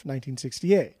 Life,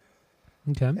 1968.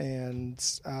 Okay. And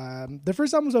the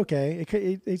first album was okay.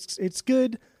 It's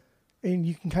good, and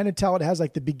you can kind of tell it has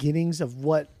like the beginnings of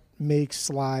what makes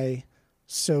Sly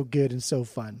so good and so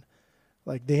fun.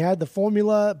 Like they had the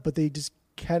formula, but they just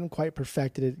hadn't quite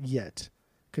perfected it yet,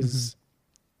 because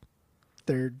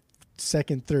their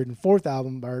second, third, and fourth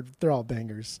album they're all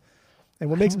bangers.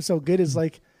 And what makes them so good is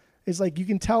like you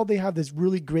can tell they have this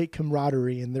really great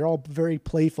camaraderie, and they're all very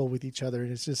playful with each other,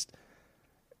 and it's just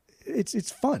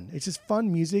it's fun. It's just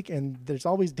fun music, and there's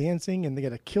always dancing, and they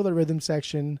got a killer rhythm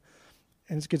section,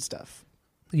 and it's good stuff.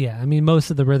 Yeah. I mean,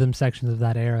 most of the rhythm sections of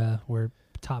that era were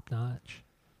top notch.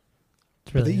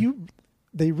 It's But really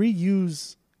they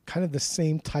reuse kind of the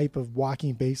same type of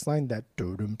walking bass line that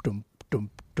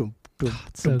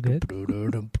so good.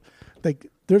 Like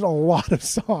there's a lot of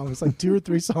songs, like 2 or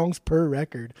 3 songs per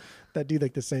record that do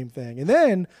like the same thing. And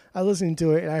then I listened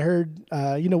to it and I heard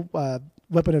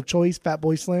Weapon of Choice,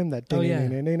 Fatboy Slim, that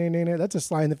that's a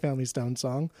Sly and the Family Stone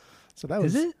song. So that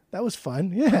was that was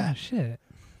fun. Yeah. Oh, shit.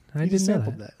 I He didn't know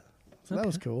sampled that. So that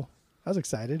was cool. I was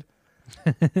excited.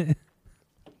 I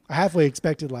halfway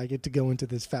expected like it to go into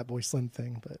this Fatboy Slim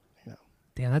thing, but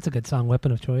Damn, that's a good song,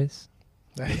 Weapon of Choice.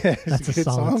 it's That's a good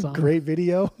solid song. Great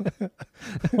video.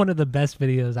 One of the best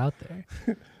videos out there.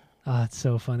 Oh, it's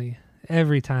so funny.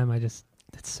 Every time it's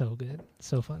so good.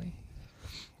 So funny.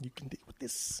 You can deal with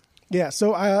this. Yeah.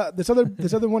 So this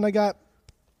other one I got,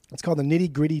 it's called the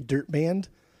Nitty Gritty Dirt Band,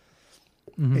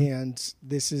 and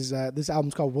this is this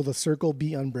album's called Will the Circle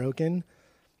Be Unbroken.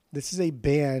 This is a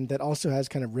band that also has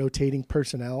kind of rotating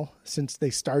personnel since they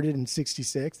started in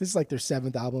 '66. This is like their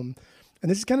 7th album, and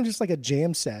this is kind of just like a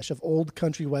jam sesh of old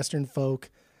country western folk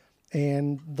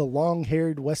and the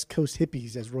long-haired West Coast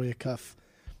hippies, as Roy Acuff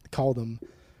called them.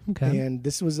 Okay. And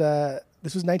this was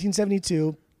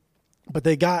 1972. But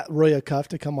they got Roy Acuff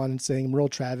to come on and sing, Merle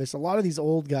Travis. A lot of these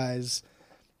old guys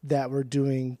that were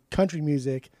doing country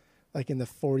music, like in the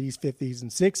 40s, 50s, and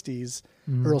 60s.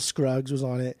 Earl Scruggs was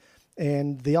on it.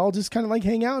 And they all just kind of like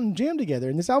hang out and jam together.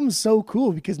 And this album's so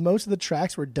cool because most of the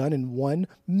tracks were done in 1,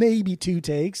 maybe 2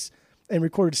 takes and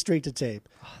recorded straight to tape.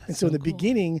 And so in the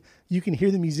beginning, you can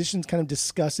hear the musicians kind of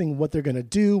discussing what they're going to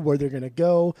do, where they're going to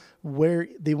go, where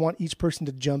they want each person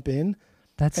to jump in.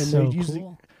 That's and so usually,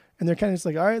 cool. And they're kind of just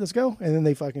like, all right, let's go. And then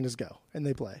they fucking just go and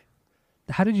they play.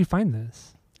 How did you find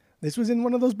this? This was in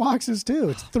one of those boxes too.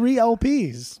 It's 3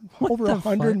 LPs, over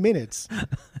 100 minutes.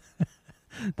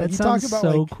 That you sounds talk about,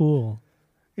 so like, cool.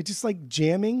 It's just like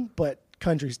jamming, but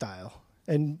country style.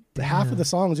 And half of the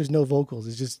songs, there's no vocals.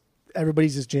 It's just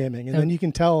everybody's just jamming, and then you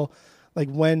can tell like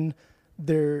when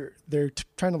they're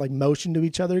trying to like motion to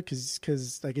each other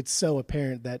because like it's so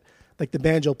apparent that like the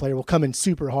banjo player will come in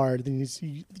super hard. Then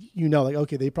you know like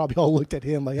okay, they probably all looked at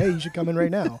him like, hey, you should come in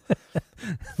right now.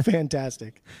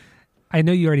 Fantastic. I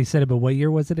know you already said it, but what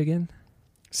year was it again?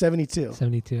 72.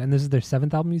 72. And this is their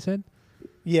 7th album, you said?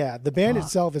 Yeah, the band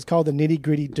itself is called the Nitty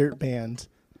Gritty Dirt Band.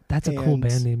 That's a cool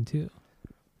band name too.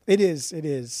 It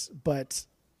is, but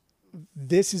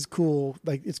this is cool.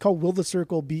 Like it's called Will the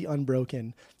Circle Be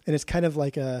Unbroken, and it's kind of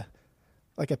like a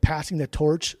passing the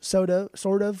torch sort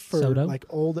of for like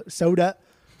old soda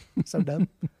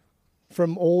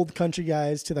from old country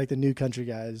guys to like the new country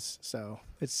guys. So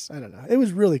I don't know. It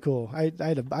was really cool. I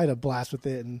had a blast with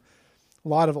it, and a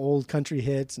lot of old country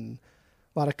hits and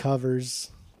a lot of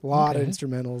covers, a lot of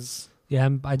instrumentals. Yeah,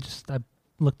 I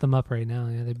looked them up right now.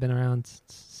 Yeah, they've been around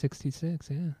 66.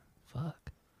 Yeah,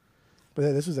 fuck.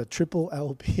 But this was a triple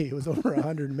LP. It was over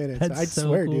 100 minutes. I so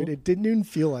swear, cool. dude, it didn't even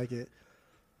feel like it.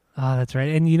 Oh, that's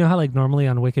right. And you know how like normally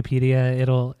on Wikipedia,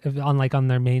 on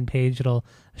their main page, it'll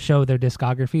show their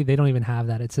discography. They don't even have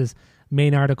that. It says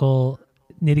main article,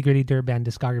 Nitty Gritty Dirt Band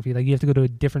discography. Like you have to go to a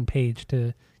different page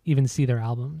to even see their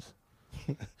albums.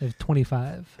 There's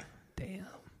 25. Damn,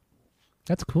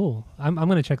 that's cool. I'm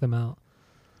gonna check them out.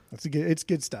 It's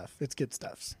good stuff. It's good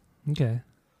stuff. Okay.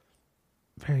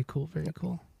 Very cool. Very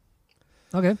cool.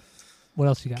 Okay. What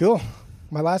else you got? Cool.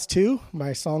 My last two,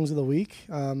 my songs of the week.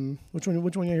 Which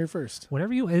one you hear first?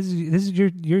 Whatever this is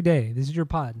your day. This is your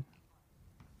pod.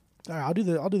 All right, I'll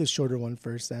do the shorter one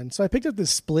first then. So I picked up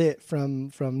this split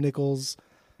from Nichols.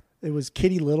 It was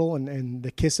Kitty Little and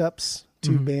the Kiss Ups,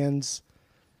 two bands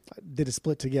did a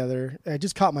split together. I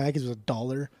just caught my eye because it was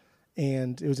 $1,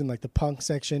 and it was in like the punk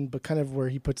section, but kind of where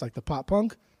he puts like the pop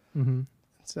punk. Mm-hmm.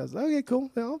 So I was like, okay, cool.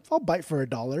 I'll bite for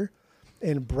 $1.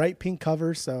 And bright pink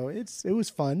cover, so it was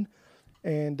fun.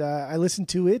 And I listened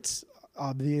to it,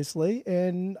 obviously,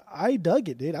 and I dug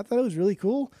it, dude. I thought it was really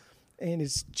cool. And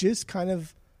it's just kind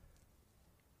of,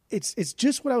 it's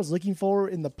just what I was looking for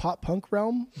in the pop punk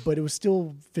realm, but it was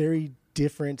still very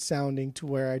different sounding to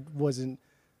where I wasn't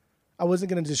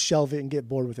going to just shelve it and get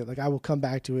bored with it. Like I will come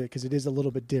back to it because it is a little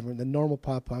bit different than normal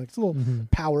pop punk. It's a little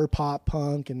power pop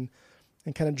punk and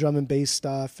kind of drum and bass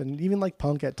stuff, and even like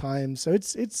punk at times. So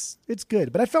it's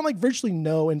good. But I found like virtually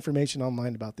no information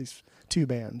online about these two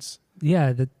bands.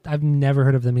 Yeah, I've never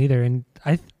heard of them either. And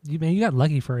you got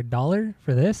lucky for $1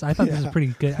 for this. I thought this was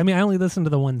pretty good. I mean, I only listened to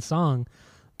the one song,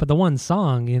 but the one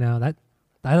song, that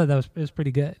I thought it was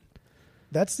pretty good.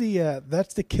 That's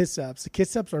the Kiss Ups. The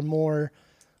Kiss Ups are more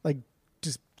like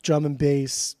just drum and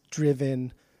bass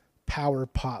driven power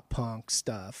pop punk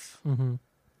stuff. Mm-hmm.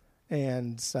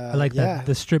 And I like that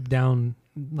the stripped down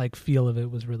like feel of it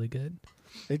was really good.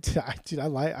 I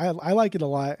like it a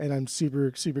lot, and I'm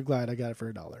super super glad I got it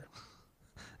for $1.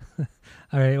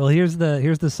 All right, well here's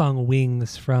the song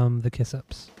 "Wings" from the Kiss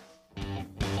Ups.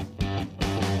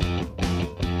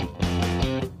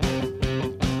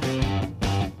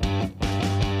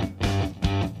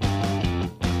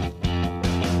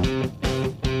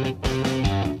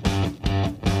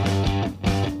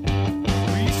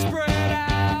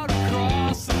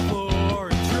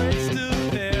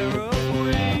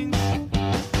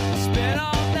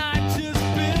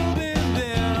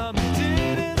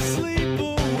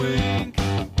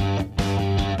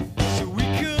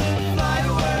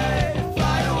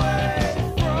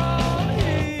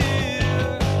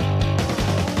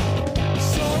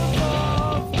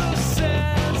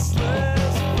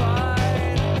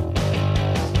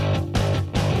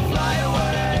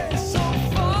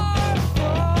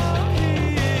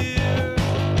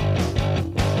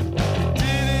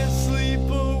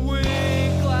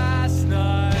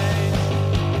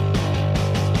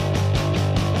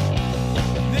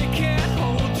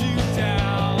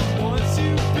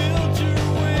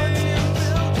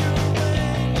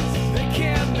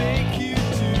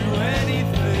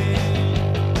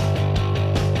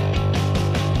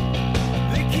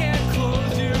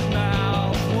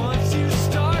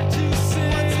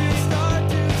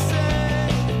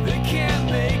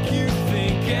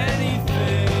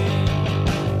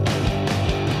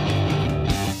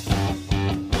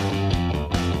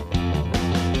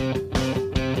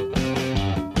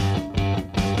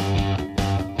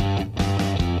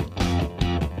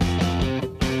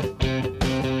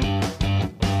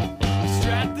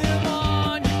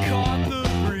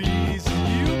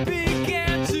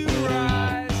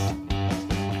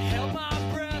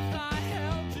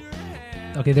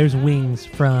 Okay, there's Wings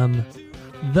from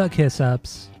the Kiss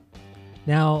Ups.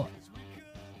 Now,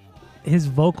 his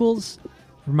vocals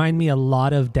remind me a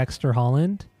lot of Dexter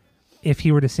Holland if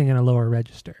he were to sing in a lower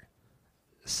register.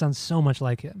 Sounds so much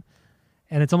like him.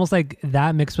 And it's almost like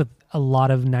that mixed with a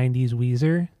lot of 90s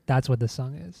Weezer. That's what this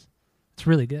song is. It's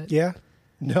really good. Yeah.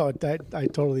 No, I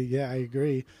totally, I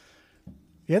agree.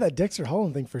 Yeah, that Dexter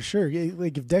Holland thing for sure. Yeah,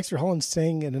 like if Dexter Holland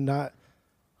sang in a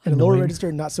lower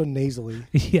register, not so nasally.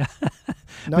 Yeah.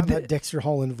 Not that Dexter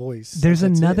Holland voice. There's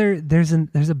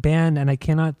there's a band, and I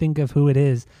cannot think of who it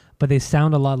is, but they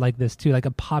sound a lot like this too, like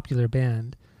a popular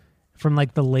band from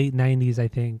like the late 90s, I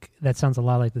think. That sounds a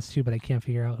lot like this too, but I can't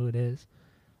figure out who it is.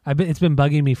 It's been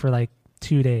bugging me for like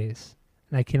 2 days,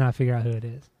 and I cannot figure out who it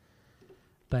is.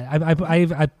 But I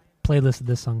playlisted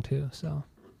this song too, so.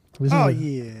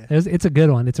 It's a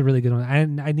good one. It's a really good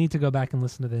one. I need to go back and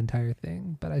listen to the entire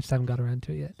thing, but I just haven't got around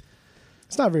to it yet.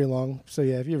 It's not very long, so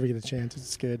yeah, if you ever get a chance,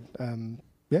 it's good.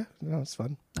 Yeah, no, it's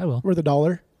fun. I will. Worth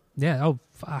 $1. Yeah. Oh,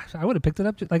 I would have picked it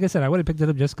up. Like I said, I would have picked it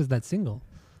up just because that single,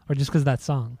 or just because that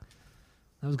song.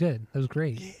 That was good. That was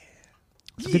great. Yeah.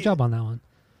 It's a good job on that one.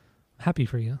 Happy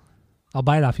for you. I'll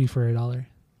buy it off you for $1.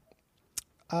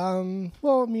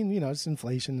 Well, I mean, it's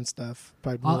inflation and stuff.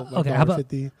 Probably okay. How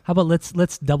about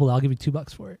let's double it. I'll give you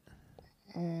 $2 for it.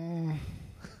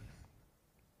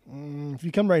 If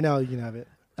you come right now, you can have it.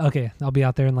 Okay, I'll be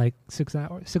out there in like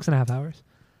 6.5 hours.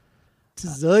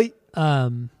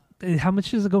 How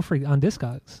much does it go for on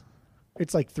Discogs?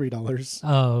 It's like $3.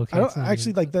 Oh, okay. I don't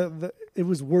actually like it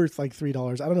was worth like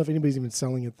 $3. I don't know if anybody's even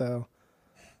selling it though.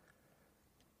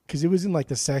 Because it was in like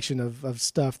the section of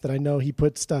stuff that I know he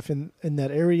put stuff in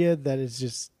that area that is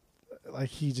just like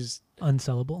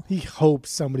unsellable. He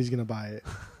hopes somebody's gonna buy it.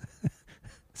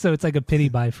 So it's like a pity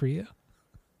buy for you.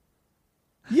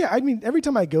 Yeah, I mean, every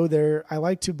time I go there, I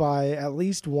like to buy at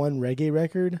least one reggae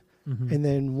record and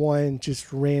then one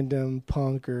just random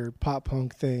punk or pop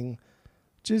punk thing.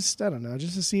 Just, I don't know,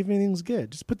 just to see if anything's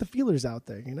good. Just put the feelers out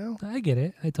there, I get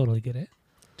it. I totally get it.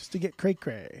 Just to get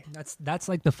cray-cray. That's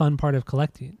like the fun part of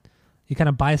collecting. You kind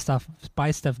of buy stuff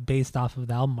based off of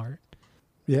the album art.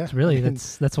 Yeah. It's really,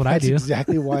 that's what I do. That's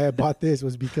exactly why I bought this,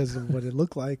 was because of what it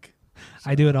looked like. So,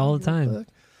 I do it all the time.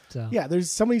 So. Yeah, there's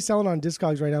somebody selling on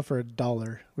Discogs right now for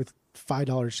 $1 with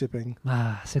 $5 shipping.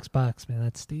 $6, man.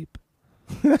 That's steep.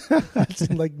 That's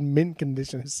in like mint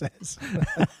condition, it says.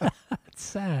 It's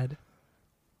sad.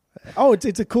 Oh,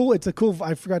 it's a cool.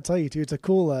 I forgot to tell you too. It's a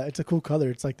cool color.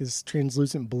 It's like this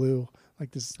translucent blue,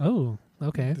 like this. Oh,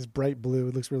 okay. This bright blue.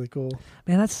 It looks really cool.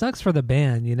 Man, that sucks for the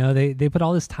band. They put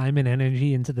all this time and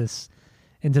energy into this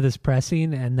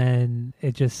pressing, and then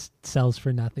it just sells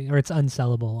for nothing, or it's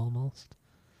unsellable almost.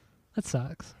 That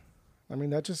sucks. I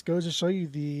mean, that just goes to show you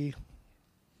the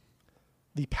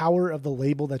power of the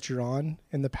label that you're on,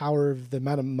 and the power of the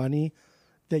amount of money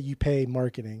that you pay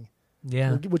marketing.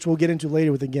 Yeah. Which we'll get into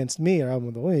later with Against Me, our album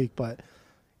of the week. But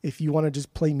if you want to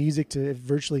just play music to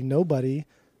virtually nobody,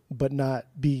 but not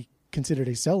be considered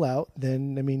a sellout,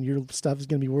 then, I mean, your stuff is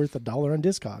going to be worth $1 on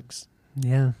Discogs.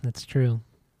 Yeah, that's true.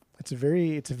 It's a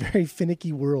very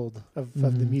finicky world of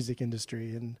the music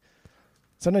industry. And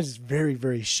sometimes it's very,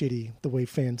 very shitty the way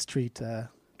fans treat their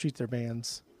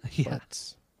bands. Yeah.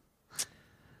 But,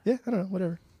 yeah, I don't know,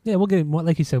 whatever. Yeah, we'll get,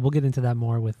 like you said, we'll get into that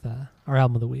more with our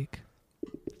album of the week.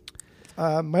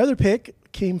 My other pick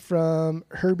came from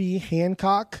Herbie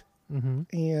Hancock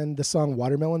and the song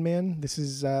Watermelon Man. This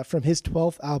is from his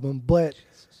 12th album, but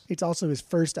it's also his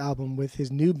first album with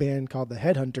his new band called the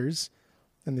Headhunters,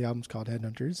 and the album's called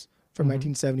Headhunters, from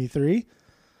 1973.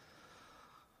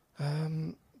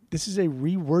 This is a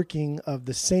reworking of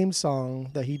the same song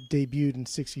that he debuted in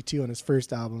 62 on his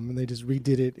first album, and they just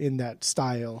redid it in that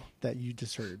style that you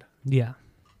just heard. Yeah.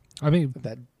 I mean,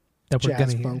 that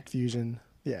jazz funk fusion.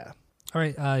 Yeah. All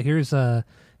right, here's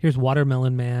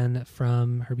Watermelon Man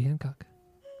from Herbie Hancock.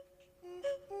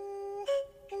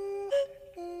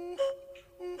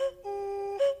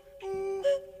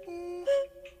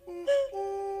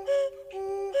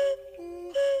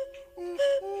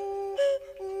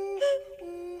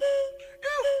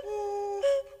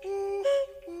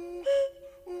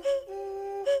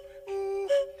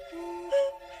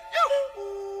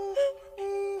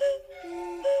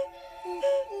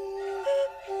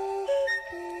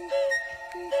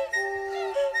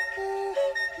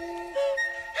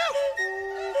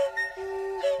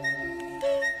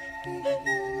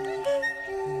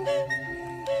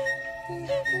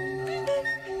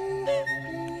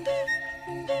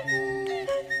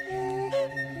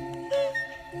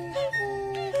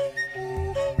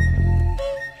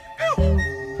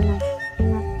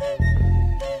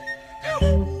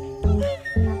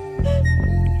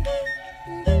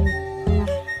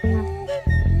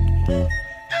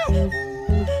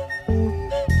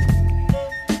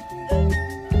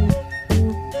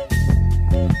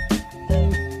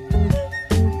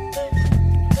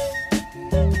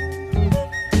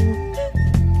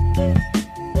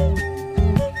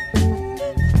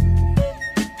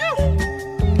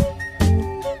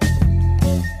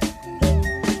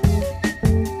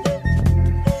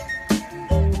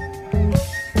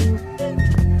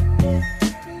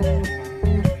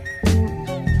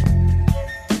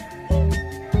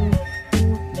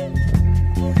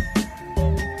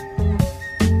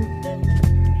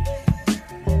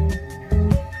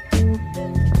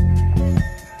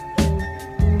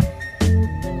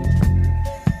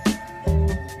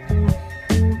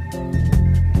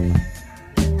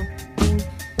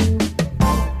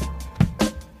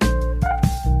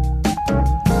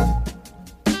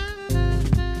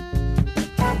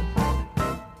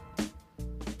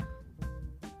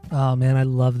 Oh man, I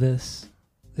love this.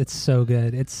 It's so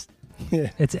good. It's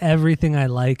Yeah. it's everything I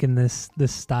like in this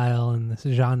style and this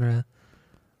genre.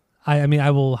 I mean,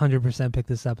 I will 100% pick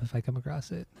this up if I come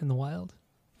across it in the wild,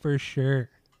 for sure.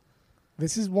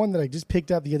 This is one that I just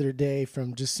picked up the other day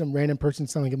from just some random person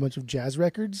selling a bunch of jazz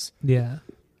records. Yeah.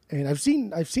 And I've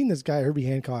seen this guy Herbie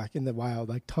Hancock in the wild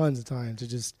like tons of times. It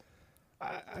just,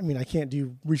 I mean, I can't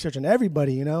do research on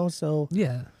everybody, you know. So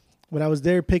Yeah. when I was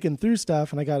there picking through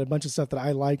stuff and I got a bunch of stuff that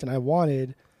I liked and I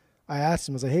wanted, I asked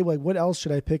him, I was like, hey, like, what else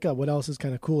should I pick up? What else is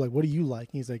kind of cool? Like, what do you like?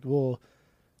 And he's like, well,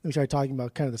 we started talking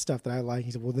about kind of the stuff that I like.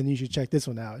 He said, well, then you should check this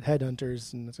one out,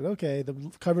 Headhunters. And I said, okay, the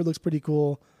cover looks pretty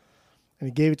cool. And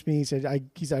he gave it to me. He said, I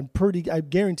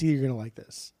guarantee you're going to like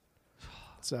this.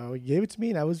 So he gave it to me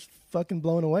and I was fucking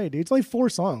blown away, dude. It's only 4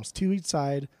 songs, 2 each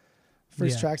side.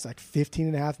 First track's like 15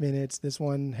 and a half minutes. This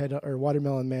one,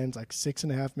 Watermelon Man's like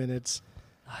 6.5 minutes.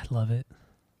 I love it.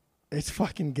 It's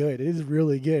fucking good. It is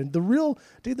really good. The real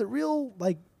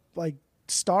like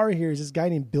star here is this guy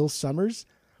named Bill Summers.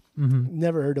 Mm-hmm.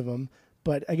 Never heard of him,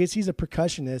 but I guess he's a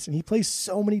percussionist and he plays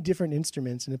so many different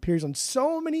instruments and appears on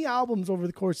so many albums over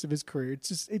the course of his career.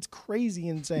 It's crazy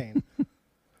insane.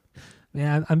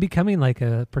 Man, I'm becoming like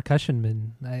a percussion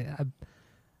man. I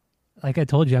like I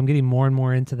told you, I'm getting more and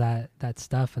more into that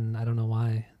stuff, and I don't know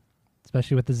why.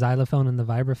 Especially with the xylophone and the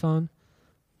vibraphone.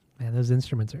 Man, those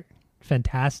instruments are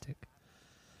fantastic.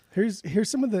 Here's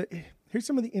some of the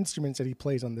instruments that he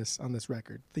plays on this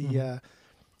record. The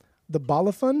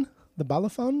balafon,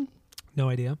 No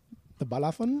idea. the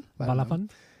balafon. Balafon?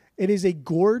 It is a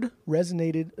gourd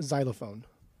resonated xylophone,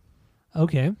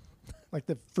 Okay. like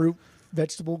the fruit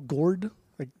vegetable gourd.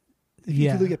 Like if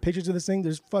you look at pictures of this thing,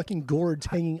 there's fucking gourds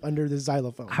hanging under the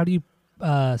xylophone. How do you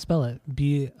spell it?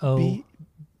 B-O...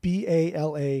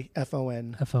 Balafon.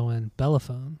 F-O-N.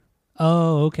 Bellophone.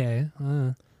 Oh, okay.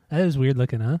 That is weird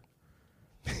looking, huh?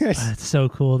 That's so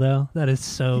cool, though. That is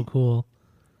so cool.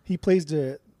 He plays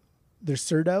the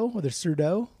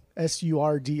surdo,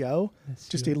 S-U-R-D-O.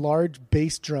 Just a large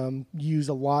bass drum used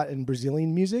a lot in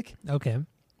Brazilian music. Okay.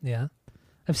 Yeah.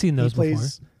 I've seen those before.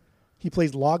 He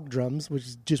plays log drums, which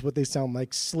is just what they sound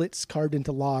like, slits carved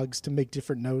into logs to make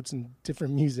different notes and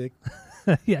different music.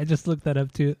 Yeah, I just looked that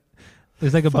up, too.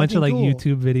 There's like a bunch of like cool.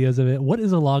 YouTube videos of it. What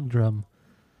is a log drum?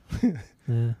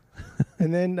 Yeah.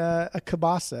 And then a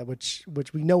cabasa, which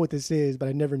we know what this is, but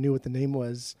I never knew what the name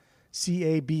was.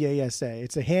 C-A-B-A-S-A.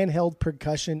 It's a handheld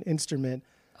percussion instrument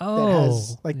that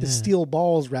has like the steel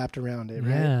balls wrapped around it, right?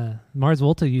 Yeah. Mars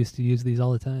Volta used to use these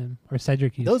all the time. Or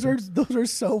Cedric used those to. Those are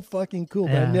so fucking cool,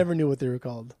 but I never knew what they were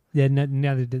called. Yeah,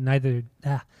 neither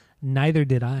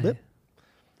did I. But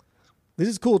this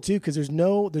is cool too because there's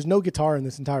no guitar in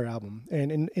this entire album,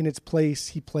 and in its place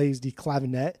he plays the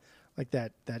clavinet, like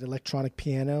that electronic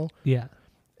piano. Yeah,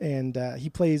 and he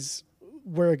plays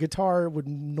where a guitar would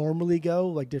normally go,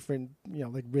 like different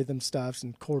like rhythm stuffs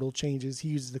and chordal changes. He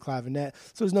uses the clavinet,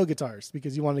 so there's no guitars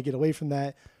because you want to get away from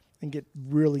that and get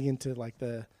really into like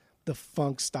the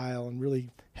funk style and really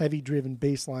heavy driven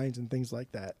bass lines and things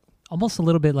like that. Almost a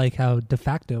little bit like how De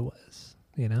Facto was,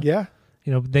 Yeah.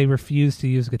 They refused to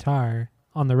use guitar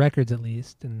on the records, at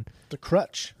least, and The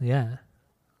crutch. Yeah,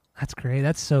 that's great.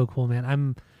 That's so cool,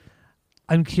 man.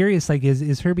 I'm curious. Like,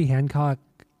 is Herbie Hancock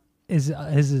is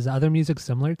his other music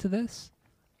similar to this,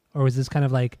 or was this kind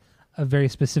of like a very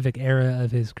specific era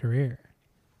of his career?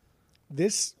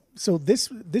 This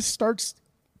starts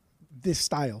this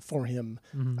style for him.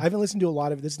 Mm-hmm. I haven't listened to a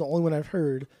lot of it. This is the only one I've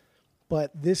heard,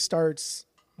 but this starts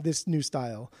this new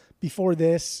style. Before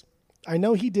this, I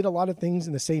know he did a lot of things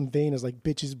in the same vein as like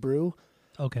Bitches Brew.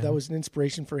 Okay. That was an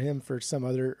inspiration for him for some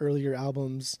other earlier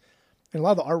albums. And a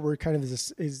lot of the artwork kind of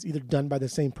is either done by the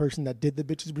same person that did the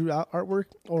Bitches Brew artwork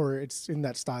or it's in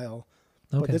that style.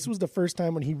 Okay. But this was the first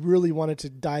time when he really wanted to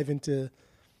dive into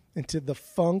the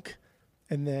funk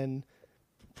and then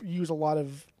use a lot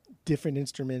of different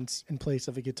instruments in place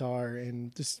of a guitar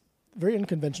and just very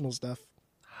unconventional stuff.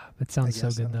 It sounds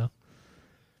so good, though.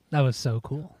 That was so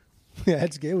cool. Yeah,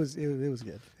 it was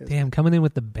good. Damn, coming in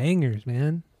with the bangers,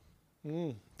 man.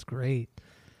 It's great.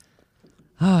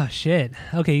 Oh shit.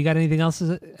 Okay, you got anything else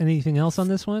on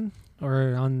this one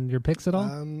or on your picks at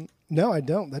all? No, I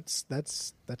don't. That's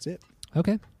it.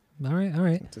 Okay. All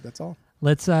right. That's all.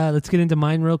 Let's get into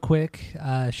mine real quick.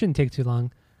 Shouldn't take too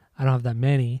long. I don't have that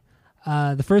many.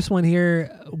 The first one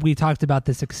here, we talked about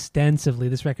this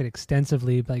record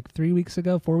extensively, like 4 weeks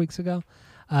ago.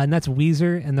 And that's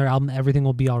Weezer and their album Everything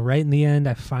Will Be All Right in the End.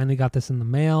 I finally got this in the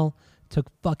mail.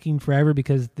 Took fucking forever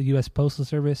because the U.S. Postal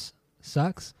Service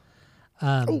sucks.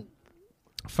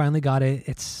 Finally got it.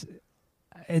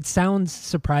 It sounds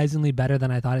surprisingly better than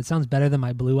I thought. It sounds better than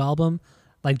my Blue album,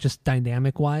 like just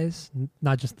dynamic wise,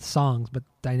 not just the songs, but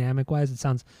dynamic wise, it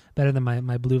sounds better than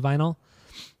my blue vinyl.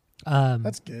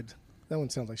 That's good. That one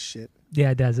sounds like shit.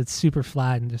 Yeah, it does. It's super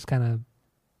flat and just kind of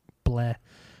bleh.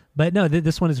 But no,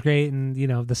 this one is great, and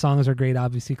the songs are great.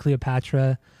 Obviously,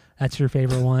 Cleopatra, that's your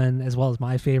favorite one, as well as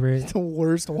my favorite. It's the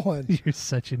worst one. You're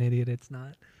such an idiot. It's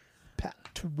not.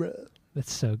 Patra.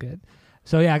 That's so good.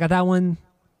 So yeah, I got that one.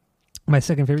 My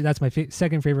second favorite. That's my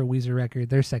second favorite Weezer record.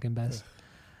 Their second best.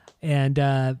 And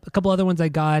a couple other ones I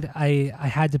got, I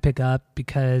had to pick up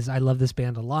because I love this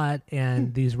band a lot,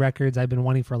 and these records I've been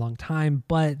wanting for a long time,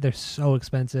 but they're so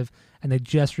expensive, and they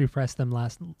just repressed them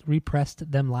last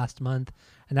month,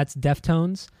 and that's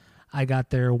Deftones. I got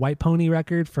their White Pony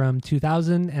record from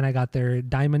 2000, and I got their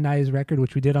Diamond Eyes record,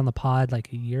 which we did on the pod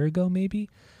like a year ago, maybe.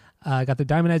 I got their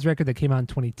Diamond Eyes record that came out in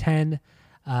 2010.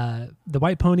 The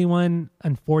White Pony one,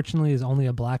 unfortunately, is only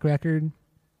a black record.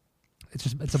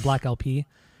 It's a black LP.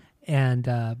 And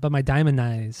but my Diamond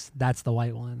Eyes, that's the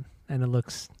white one, and it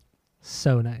looks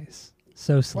so nice,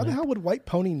 so slick. Why the hell would White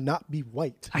Pony not be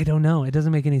white? I don't know. It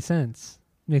doesn't make any sense.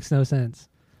 Makes no sense.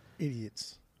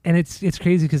 Idiots. And it's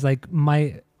crazy because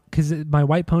my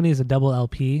White Pony is a double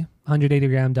LP, 180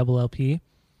 gram double LP,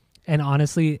 and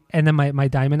honestly, and then my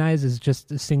Diamond Eyes is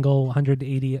just a single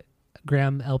 180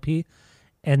 gram LP,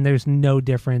 and there's no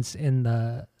difference in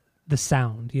the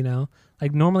sound,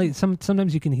 Like normally,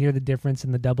 sometimes you can hear the difference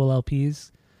in the double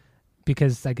LPs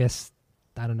because I guess,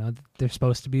 I don't know, they're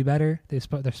supposed to be better. They're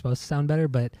supposed to sound better,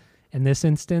 but in this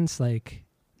instance, like,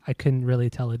 I couldn't really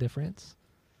tell a difference.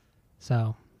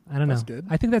 So I don't know. That's good.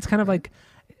 I think that's kind of like,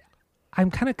 I'm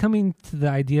kind of coming to the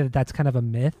idea that that's kind of a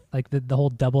myth, like the whole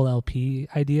double LP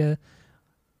idea.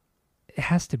 It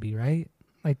has to be, right?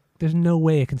 Like, there's no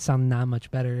way it can sound that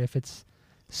much better if it's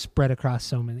spread across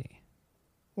so many.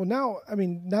 Well, now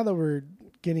that we're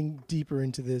getting deeper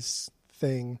into this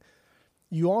thing,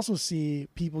 you also see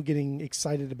people getting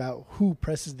excited about who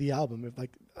presses the album. If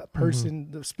like a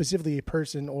person, specifically a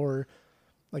person or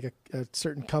like a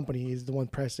certain company is the one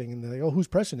pressing, and they're like, oh, who's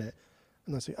pressing it?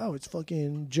 And they'll say, oh, it's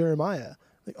fucking Jeremiah.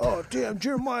 Like, oh, damn,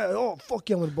 Jeremiah. Oh, fuck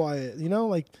yeah, I'm going to buy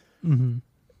it.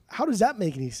 How does that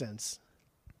make any sense?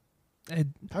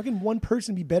 How can one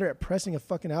person be better at pressing a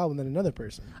fucking album than another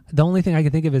person? The only thing I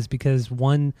can think of is because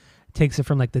one takes it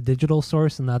from like the digital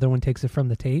source and the other one takes it from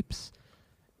the tapes.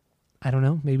 I don't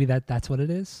know. Maybe that's what it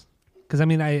is. Because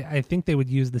I think they would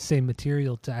use the same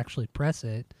material to actually press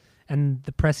it, and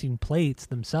the pressing plates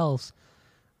themselves,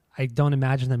 I don't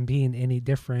imagine them being any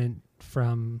different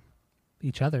from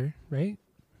each other, right?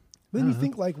 Then you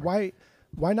think like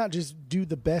why not just do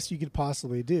the best you could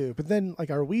possibly do? But then, like,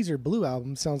 our Weezer Blue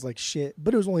album sounds like shit,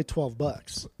 but it was only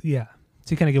 $12. Yeah,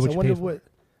 so you kind of get what you pay for.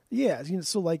 Yeah,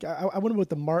 so like, I wonder what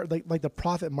the the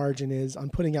profit margin is on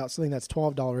putting out something that's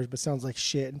 $12 but sounds like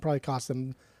shit and probably costs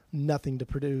them nothing to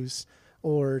produce,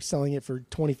 or selling it for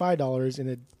 $25 and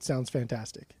it sounds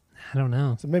fantastic. I don't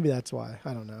know. So maybe that's why.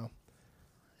 I don't know.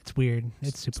 It's weird.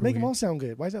 It's super Just make weird. them all sound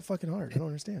good. Why is that fucking hard? I don't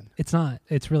understand. It's not.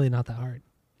 It's really not that hard.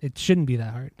 It shouldn't be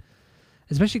that hard.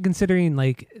 Especially considering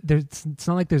like it's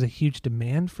not like there's a huge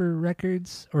demand for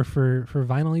records or for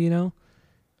vinyl,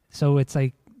 So it's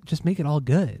like, just make it all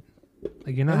good.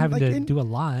 Like, you're not having to do a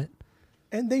lot.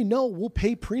 And they know we'll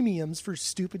pay premiums for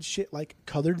stupid shit like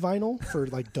colored vinyl, for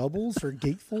like doubles, for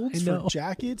gatefolds, for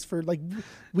jackets, for like,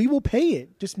 we will pay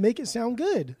it. Just make it sound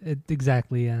good.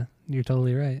 Exactly. Yeah, you're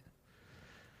totally right.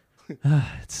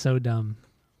 It's so dumb.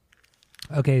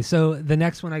 Okay, so the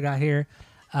next one I got here.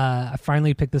 I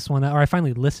finally picked this one up, or I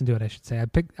finally listened to it, I should say.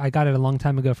 I got it a long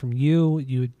time ago from you.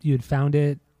 You had found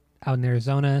it out in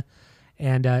Arizona,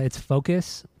 and it's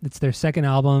Focus. It's their second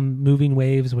album, Moving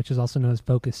Waves, which is also known as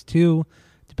Focus 2,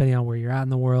 depending on where you're at in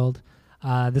the world.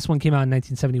 This one came out in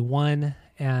 1971,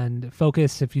 and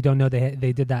Focus, if you don't know,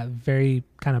 they did that very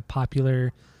kind of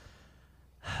popular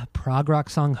prog rock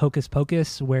song, Hocus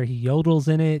Pocus, where he yodels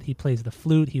in it, he plays the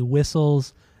flute, he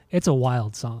whistles. It's a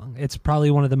wild song. It's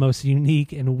probably one of the most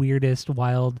unique and weirdest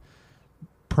wild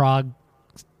prog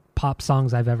pop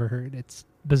songs I've ever heard. It's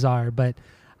bizarre, but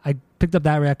I picked up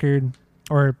that record,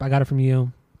 or I got it from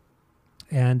you,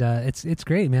 and it's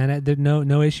great, man. There's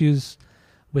no issues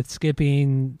with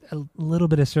skipping, a little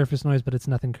bit of surface noise, but it's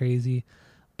nothing crazy.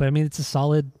 But it's a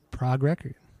solid prog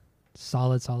record,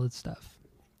 solid stuff.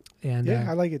 And yeah,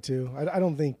 I like it too. I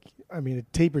don't think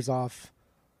it tapers off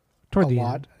toward the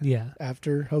lot, end. Yeah.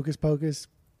 After Hocus Pocus,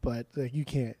 but like, you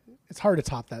can't. It's hard to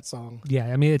top that song.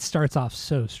 Yeah, it starts off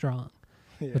so strong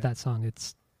with that song.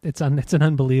 It's an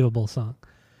unbelievable song.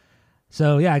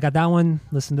 So yeah, I got that one.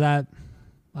 Listen to that.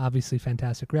 Obviously,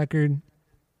 fantastic record.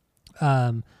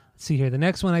 Let's see here. The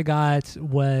next one I got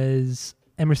was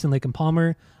Emerson, Lake and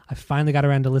Palmer. I finally got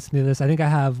around to listening to this. I think I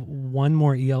have one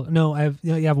more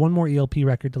one more ELP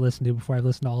record to listen to before I've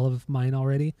listened to all of mine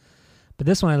already. But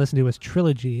this one I listened to was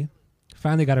Trilogy.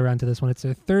 Finally got around to this one. It's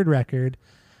their third record.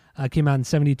 Came out in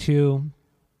 1972.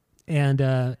 And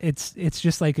it's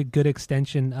just like a good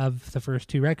extension of the first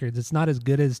two records. It's not as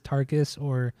good as Tarkus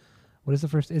or what is the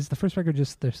first? Is the first record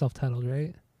just their self-titled,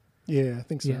 right? Yeah, I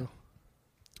think so. Yeah.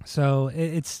 So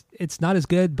it's not as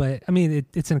good, but I mean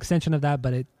it's an extension of that,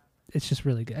 but it's just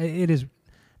really good. It is.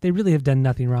 They really have done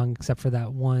nothing wrong except for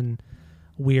that one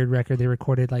weird record they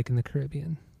recorded like in the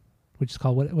Caribbean, which is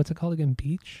called what's it called again?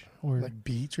 Beach or like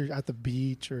beach or at the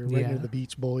beach or right near the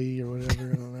Beach Boy or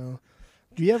whatever. I don't know.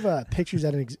 Do you have pictures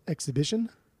at an exhibition?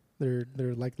 They're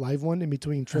like live one in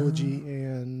between Trilogy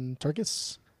and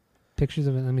Tarkus. Pictures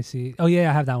of it. Let me see. Oh yeah,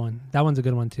 I have that one. That one's a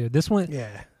good one too. This one, yeah.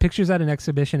 Pictures at an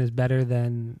exhibition is better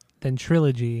than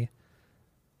Trilogy.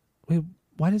 Wait,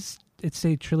 why does it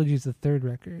say Trilogy is the third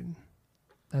record?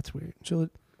 That's weird.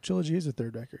 Trilogy is the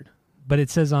third record, but it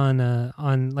says on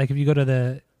like if you go to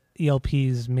the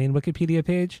ELP's main Wikipedia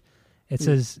page, it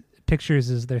says Pictures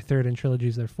is their third and Trilogy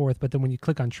is their fourth. But then when you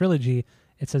click on Trilogy,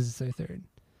 it says it's their third.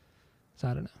 So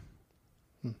I don't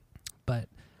know. But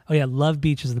oh yeah, Love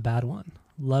Beach is the bad one.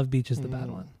 Love Beach is the bad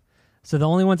one. So the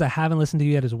only ones I haven't listened to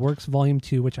yet is Works Volume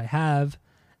 2, which I have,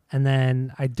 and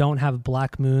then I don't have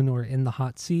Black Moon or In the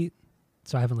Hot Seat,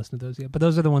 so I haven't listened to those yet. But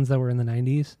those are the ones that were in the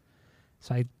 90s.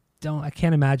 So I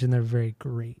can't imagine they're very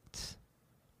great.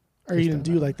 Are you going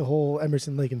to do like the whole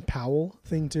Emerson, Lake and Powell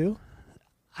thing too?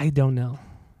 I don't know.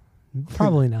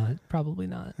 Probably not. Probably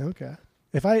not. Okay.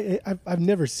 If I've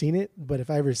never seen it, but if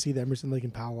I ever see the Emerson, Lake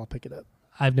and Powell, I'll pick it up.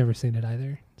 I've never seen it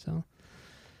either. So,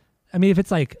 I mean, if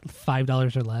it's like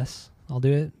 $5 or less, I'll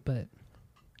do it. But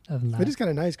other than that, it is kind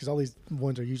of nice because all these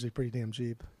ones are usually pretty damn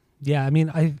cheap. Yeah, I mean,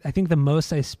 I think the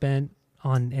most I spent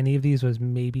on any of these was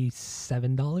maybe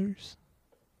 $7.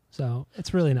 So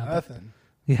it's really not nothing.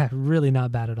 Bad. Yeah, really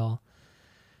not bad at all.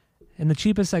 And the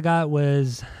cheapest I got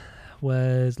was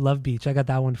Love Beach. I got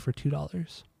that one for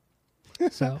 $2.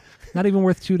 So not even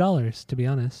worth $2, to be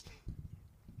honest.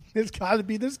 It's gotta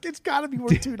be worth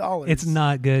 $2. It's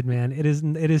not good, man. It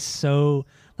is so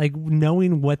like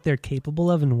knowing what they're capable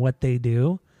of and what they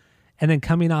do, and then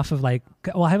coming off of I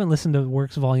haven't listened to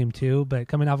Works Volume 2, but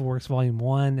coming off of Works Volume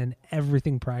 1 and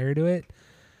everything prior to it,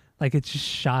 like it's just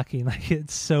shocking. Like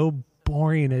it's so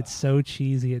boring, it's so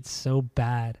cheesy, it's so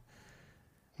bad.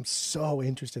 I'm so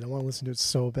interested. I want to listen to it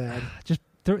so bad. Just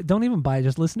don't even buy it.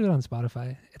 Just listen to it on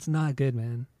Spotify. It's not good,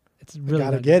 man. It's really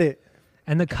gotta get it.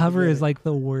 And the cover is like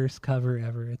the worst cover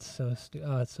ever. It's so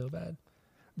it's so bad.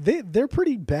 They're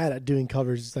pretty bad at doing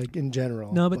covers, like in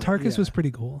general. No, but Tarkus was pretty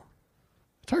cool.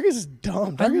 Tarkus is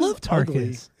dumb. I love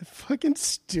Tarkus. It's fucking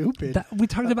stupid. I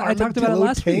talked about it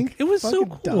last week. It was so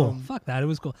cool. Dumb. Fuck that. It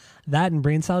was cool. That and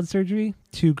Brain Salad Surgery,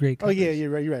 two great covers. Oh yeah,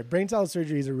 you're right. Brain Salad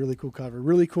Surgery is a really cool cover.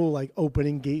 Really cool, like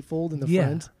opening gatefold in the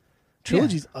front.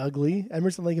 Trilogy's ugly.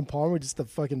 Emerson, Lake and Palmer, just the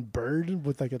fucking bird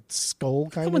with like a skull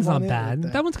kind of. That one's not bad.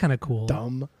 That one's kind of cool.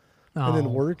 Dumb. Oh. And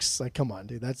then Works, like, come on,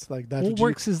 dude. That's like that.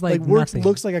 Works is like Works nothing.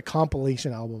 looks like a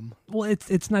compilation album. Well,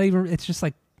 it's not even. It's just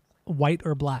like white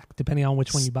or black, depending on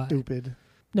which one you buy. Stupid.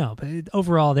 No, but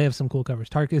overall, they have some cool covers.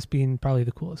 Tarkus being probably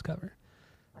the coolest cover.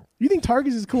 You think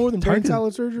Tarkus is cooler than Brain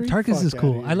Salad Surgery? Tarkus is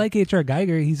cool. I like H.R.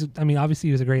 Geiger. Obviously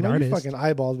he was a great artist. Your fucking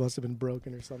eyeballs must have been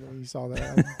broken or something when you saw that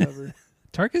album cover.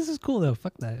 Tarkus is cool though.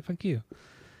 Fuck that. Fuck you.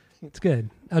 It's good.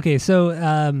 Okay,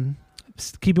 so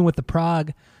keeping with the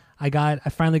prog, I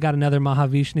finally got another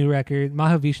Mahavishnu record,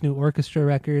 Mahavishnu Orchestra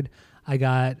record. I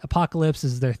got Apocalypse.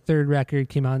 This is their third record.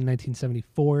 Came out in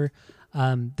 1974.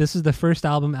 This is the first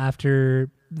album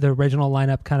after the original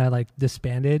lineup kind of like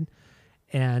disbanded.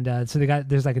 And so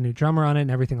there's like a new drummer on it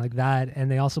and everything like that. And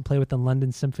they also play with the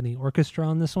London Symphony Orchestra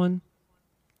on this one.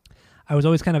 I was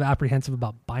always kind of apprehensive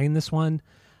about buying this one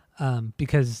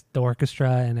because the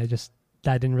orchestra, and that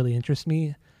didn't really interest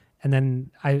me. And then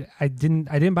I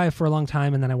didn't buy it for a long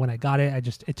time. And then when I got it,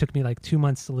 it took me like 2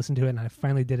 months to listen to it. And I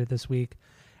finally did it this week.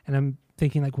 And I'm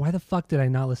thinking like, why the fuck did I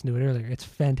not listen to it earlier? It's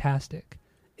fantastic.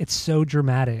 It's so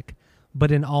dramatic,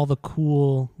 but in all the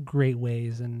cool, great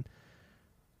ways. And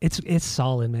it's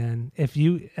solid, man.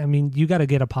 You got to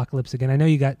get Apocalypse again. I know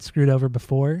you got screwed over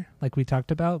before, like we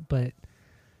talked about, but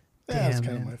that's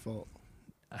kind of my fault.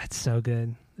 It's so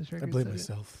good. I blame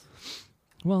myself.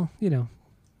 Well, you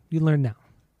learn now.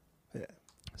 Yeah.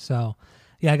 So,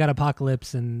 yeah, I got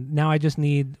Apocalypse, and now I just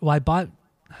need. Well,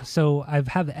 I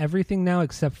have everything now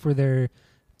except for their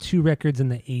 2 records in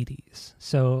the 80s.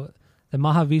 So the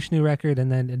Mahavishnu record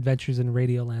and then Adventures in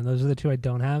Radioland. Those are the 2 I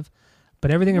don't have. But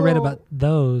everything I read about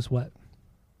those, what?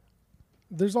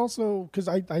 There's also, because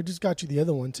I just got you the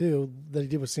other one too that he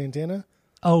did with Santana.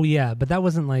 Oh yeah, but that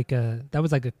wasn't like that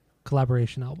was like a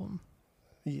collaboration album.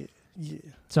 Yeah.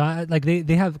 So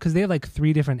they have, because they have like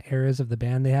 3 different eras of the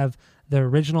band. They have the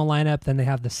original lineup, then they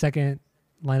have the second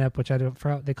lineup, which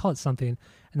they call it something,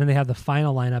 and then they have the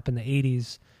final lineup in the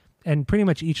 80s, and pretty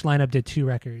much each lineup did 2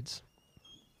 records.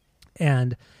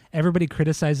 And everybody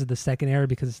criticizes the second era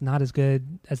because it's not as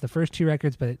good as the first 2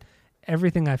 records, but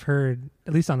everything I've heard,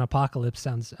 at least on Apocalypse,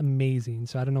 sounds amazing.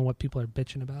 So I don't know what people are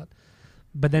bitching about.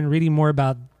 But then reading more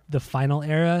about the final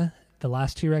era, the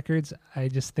last 2 records, I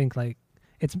just think like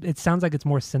it sounds like it's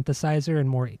more synthesizer and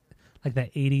more like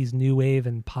that 80s new wave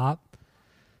and pop.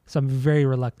 So I'm very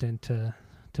reluctant to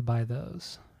buy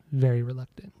those. Very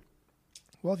reluctant.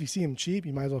 Well, if you see him cheap,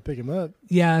 you might as well pick him up.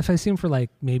 Yeah, if I see him for like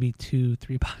maybe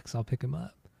 $2-3, I'll pick him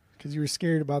up. Because you were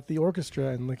scared about the orchestra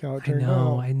and look how it turned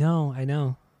out. I know.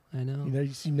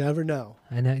 You never know.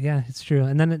 I know. Yeah, it's true.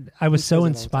 And then I was so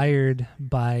inspired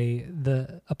by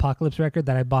the Apocalypse record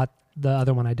that I bought the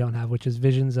other one I don't have, which is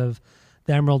Visions of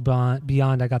the Emerald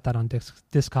Beyond. I got that on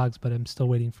Discogs, but I'm still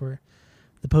waiting for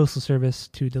the Postal Service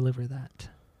to deliver that.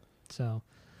 So,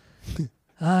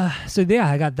 I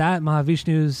got that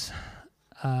Mahavishnu's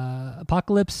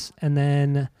Apocalypse, and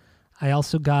then I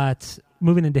also got,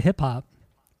 moving into hip hop,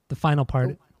 the final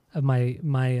part of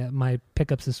my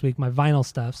pickups this week, my vinyl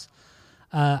stuffs.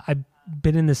 I've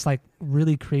been in this like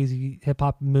really crazy hip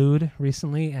hop mood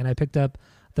recently, and I picked up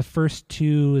the first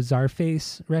 2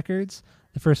 Czarface records.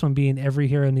 The first one being Every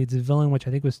Hero Needs a Villain, which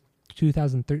I think was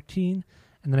 2013.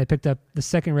 And then I picked up the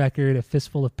second record, A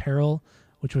Fistful of Peril,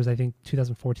 which was, I think,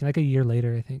 2014, like a year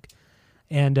later, I think.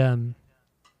 And, I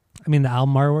mean, the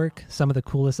album artwork, some of the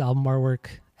coolest album artwork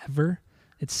ever.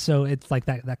 It's like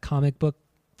that comic book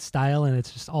style, and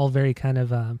it's just all very kind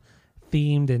of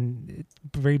themed and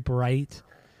very bright.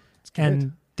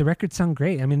 And the records sound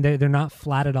great. I mean, they're not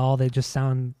flat at all. They just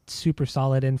sound super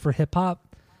solid. And for hip hop,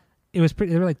 they were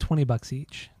like $20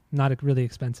 each, not really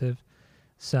expensive.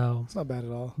 So it's not bad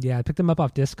at all. Yeah, I picked them up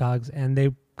off Discogs, and they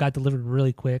got delivered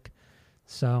really quick.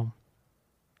 So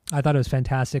I thought it was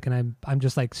fantastic, and I'm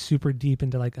just like super deep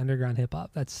into like underground hip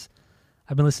hop.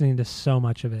 I've been listening to so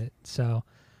much of it. So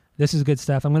this is good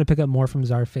stuff. I'm going to pick up more from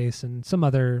Czarface and some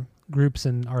other groups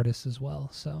and artists as well.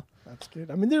 So that's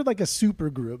good. I mean, they're like a super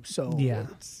group, so yeah,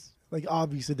 it's like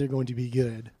obviously they're going to be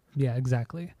good. Yeah,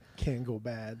 exactly. Can't go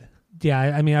bad. Yeah,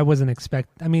 I mean, I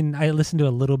listened to a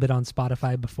little bit on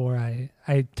Spotify before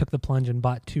I took the plunge and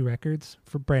bought 2 records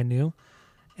for brand new.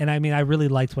 And I mean, I really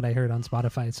liked what I heard on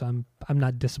Spotify, so I'm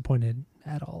not disappointed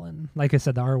at all. And like I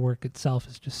said, the artwork itself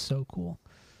is just so cool.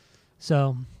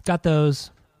 So got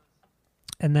those.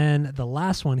 And then the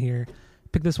last one here,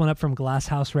 picked this one up from Glass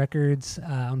House Records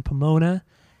on Pomona.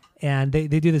 And they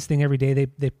do this thing every day.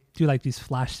 They do like these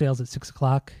flash sales at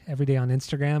 6:00 every day on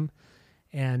Instagram.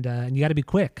 And you got to be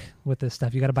quick with this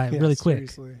stuff. You got to buy it really quick.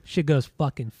 Seriously. Shit goes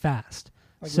fucking fast.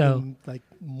 Like within like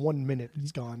 1 minute,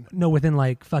 it's gone. No, within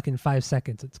like fucking 5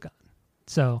 seconds, it's gone.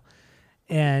 So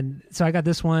I got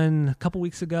this one a couple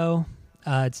weeks ago.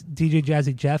 It's DJ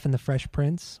Jazzy Jeff and the Fresh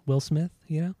Prince, Will Smith.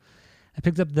 You know, I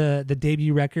picked up the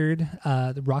debut record,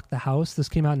 the Rock the House. This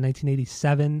came out in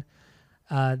 1987.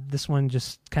 This one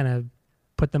just kind of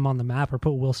put them on the map, or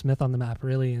put Will Smith on the map,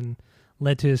 really, and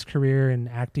led to his career in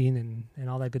acting and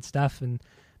all that good stuff. And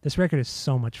this record is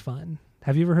so much fun.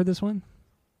 Have you ever heard this one?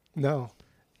 No.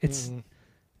 Did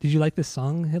you like this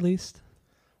song at least?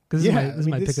 Because this is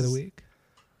my pick of the week.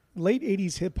 Late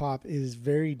 80s hip hop is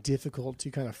very difficult to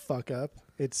kind of fuck up.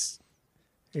 It's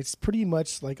pretty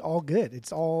much like all good.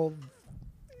 It's all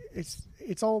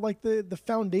like the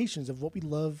foundations of what we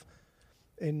love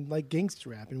in like gangster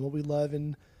rap, and what we love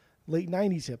in late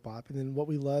 90s hip hop, and then what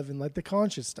we love in like the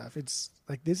conscious stuff. It's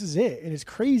like, this is it. And it's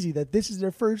crazy that this is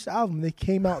their first album. They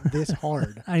came out this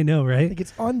hard. I know, right? Like,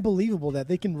 it's unbelievable that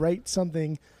they can write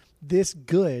something this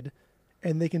good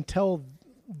and they can tell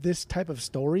this type of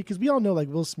story. Because we all know like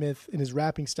Will Smith and his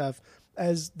rapping stuff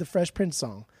as the Fresh Prince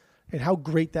song, and how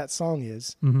great that song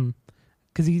is.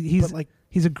 Because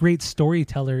he's a great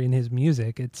storyteller in his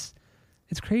music. It's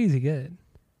crazy good.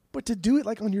 But to do it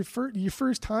like on your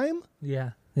first time?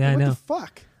 Yeah. Yeah, I know. What the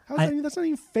fuck? That's not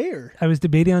even fair. I was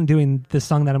debating on doing this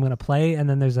song that I'm going to play, and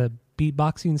then there's a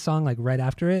beatboxing song like right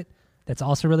after it that's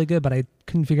also really good, but I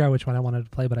couldn't figure out which one I wanted to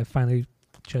play, but I finally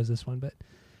chose this one. But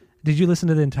did you listen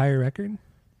to the entire record?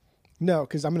 No,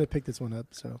 because I'm going to pick this one up.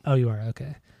 So. Oh, you are?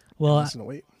 Okay. Well,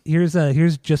 wait.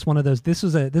 Here's just one of those. This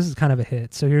is kind of a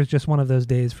hit. So here's just one of those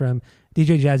days from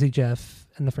DJ Jazzy Jeff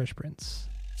and the Fresh Prince.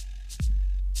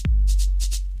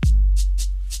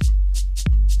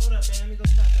 Hold up, man. Let me go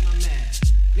talk to my man.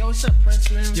 Yo, what's up, Prince,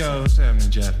 man? Yo, what's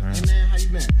happening, Jeff, man? Hey, man, how you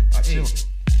been? Hey,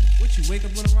 What, you wake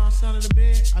up on the wrong side of the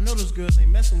bed? I know those girls ain't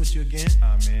messing with you again.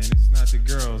 man, it's not the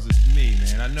girls, it's me,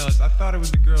 man. I thought it was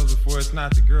the girls before. It's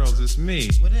not the girls, it's me.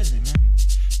 What is it, man?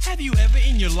 Have you ever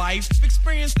in your life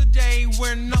experienced a day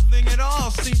where nothing at all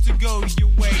seems to go your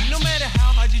way? No matter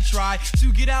how hard you try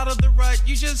to get out of the rut,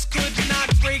 you just could not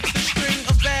break the string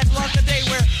of bad luck. A day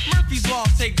where Murphy's Law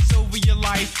takes over your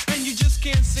life, and you just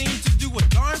can't seem to do a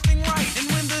darn thing right.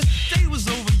 And when the day was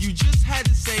over, you just had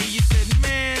to say, you said,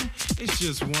 man, it's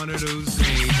just one of those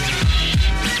days.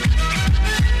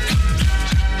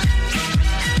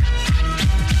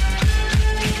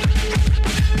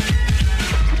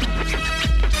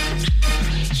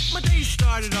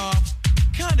 Started off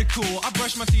kinda cool. I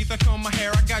brushed my teeth, I combed my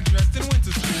hair, I got dressed and went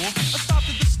to school. I stopped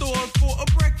at the store for a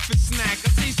breakfast snack, a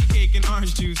tasty cake and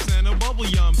orange juice and a bubble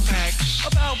yum pack.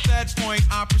 About that point,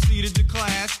 I proceeded to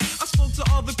class. I spoke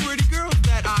to all the pretty girls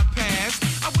that I passed.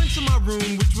 I went to my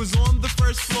room, which was on the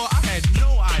first floor. I had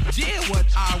no idea what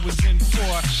I was in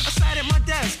for. I sat at my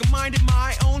desk, I minded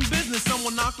my own business.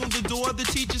 Someone knocked on the door, the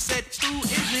teacher said, who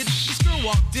is it? This girl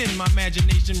walked in, my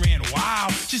imagination ran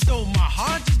wild. She stole my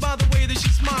heart just by the way that she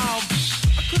smiled.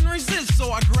 I couldn't resist,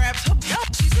 so I grabbed her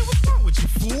belt. She said, what's wrong with you,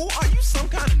 fool? Are you some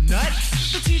kind of nut?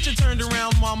 The teacher turned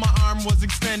around while my arm was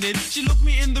extended. She looked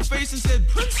me in the face and said,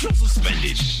 Prince, you're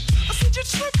suspended. I said, you're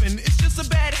tripping, it's just a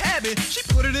bad habit. She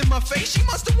put it in my face, she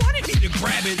must have wanted me to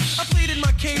grab it. I pleaded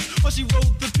my case while she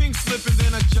wrote the pink slip, and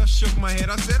then I just shook my head.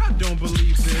 I said, I don't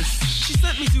believe this. She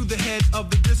sent me to the head of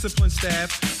the discipline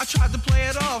staff. I tried to play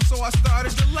it off, so I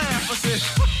started to laugh. I said,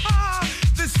 ha ha,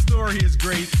 this story is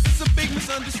great. It's a big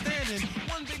misunderstanding.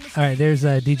 All right, there's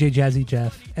DJ Jazzy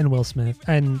Jeff and Will Smith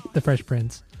and the Fresh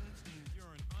Prince.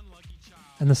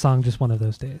 And the song Just One of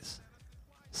Those Days.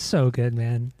 So good,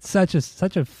 man. Such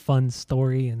a fun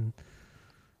story, and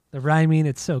the rhyming,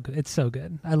 it's so good. It's so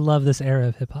good. I love this era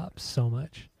of hip hop so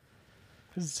much.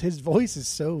 His voice is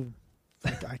so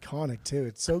iconic too.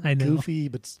 It's so goofy,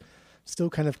 but still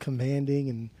kind of commanding,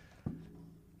 and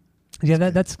yeah,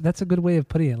 that's a good way of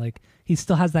putting it. Like, he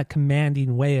still has that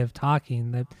commanding way of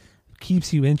talking that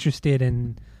keeps you interested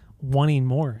and wanting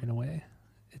more in a way.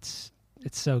 It's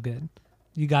so good.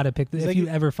 You got to pick if like you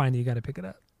ever find it, you got to pick it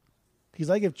up. He's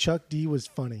like if Chuck D was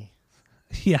funny.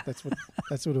 Yeah, that's what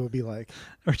it would be like.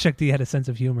 Or Chuck D had a sense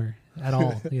of humor at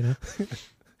all, you know.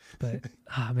 But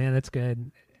man, that's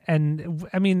good. And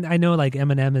I mean, I know like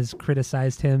Eminem has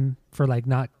criticized him for like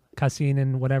not cussing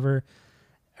and whatever,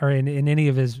 or in any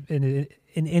of his in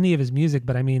any of his music.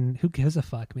 But I mean, who gives a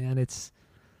fuck, man? It's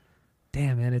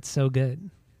damn, man, it's so good.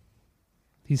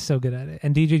 He's so good at it.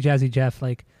 And DJ Jazzy Jeff,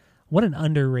 like, what an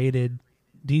underrated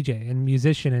DJ and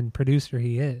musician and producer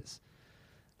he is.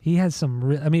 He has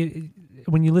some I mean,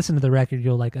 when you listen to the record,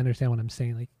 you'll like understand what I'm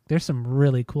saying. Like, there's some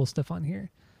really cool stuff on here.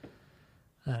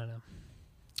 I don't know.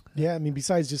 Yeah, I mean,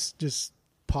 besides just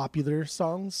popular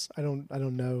songs, I don't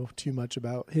know too much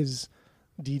about his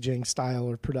DJing style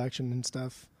or production and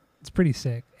stuff. It's pretty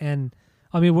sick. And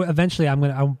I mean, eventually I'm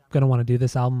gonna want to do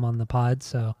this album on the pod,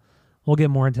 so we'll get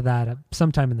more into that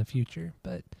sometime in the future.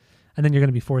 And then you're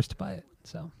gonna be forced to buy it.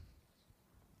 So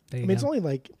it's only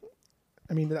like,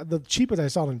 I mean, the cheapest I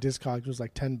saw on Discogs was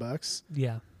like $10.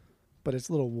 Yeah, but it's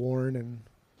a little worn and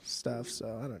stuff,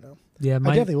 so I don't know. Yeah, I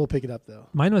definitely will pick it up though.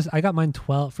 I got mine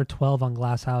 12 for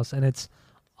Glass House, and it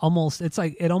almost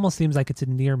seems like it's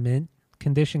in near mint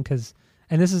condition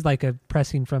and this is like a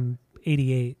pressing from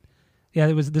 '88.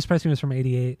 Yeah, this pressing was from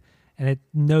 '88, and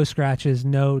no scratches,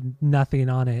 nothing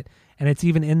on it, and it's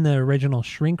even in the original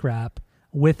shrink wrap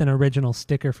with an original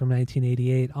sticker from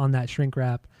 1988 on that shrink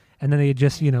wrap, and then they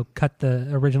just cut the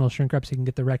original shrink wrap so you can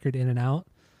get the record in and out.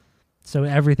 So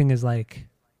everything is like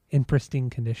in pristine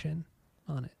condition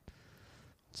on it.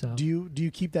 So do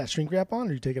you keep that shrink wrap on,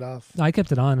 or you take it off? I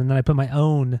kept it on, and then I put my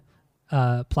own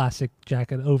plastic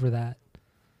jacket over that.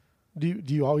 Do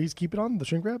you always keep it on, the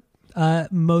shrink wrap?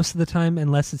 Most of the time,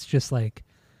 unless it's just like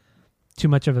too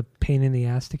much of a pain in the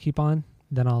ass to keep on,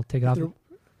 then I'll take it off.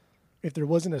 If there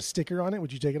wasn't a sticker on it,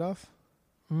 would you take it off?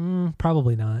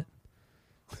 Probably not.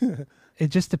 It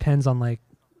just depends on like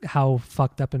how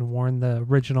fucked up and worn the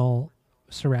original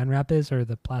saran wrap is or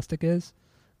the plastic is.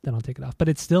 Then I'll take it off. But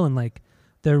it's still in like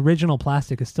the original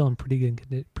plastic is still in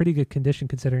pretty good condition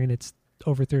considering it's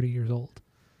over 30 years old.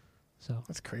 So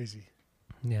that's crazy.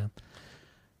 Yeah.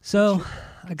 So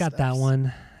I got that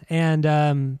one.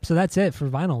 And so that's it for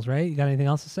vinyls, right? You got anything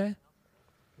else to say?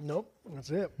 Nope.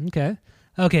 That's it.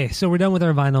 Okay, so we're done with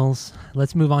our vinyls.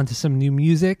 Let's move on to some new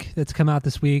music that's come out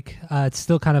this week. It's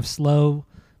still kind of slow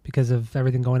because of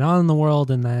everything going on in the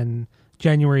world, and then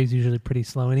January is usually pretty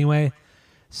slow anyway.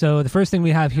 So the first thing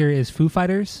we have here is Foo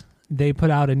Fighters. They put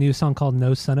out a new song called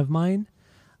No Son of Mine.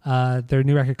 Their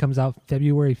new record comes out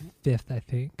February 5th, I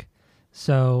think.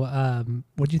 So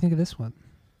what do you think of this one?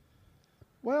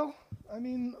 Well, I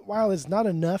mean, while it's not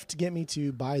enough to get me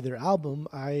to buy their album,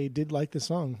 I did like the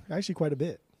song actually quite a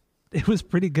bit. It was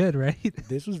pretty good, right?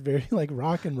 This was very like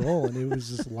rock and roll, and it was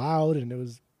just loud, and it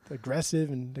was aggressive,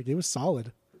 and like, it was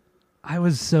solid. I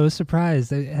was so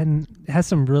surprised. And it has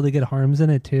some really good harms in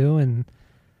it too, and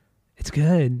it's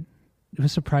good. It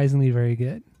was surprisingly very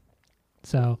good.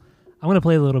 So I'm going to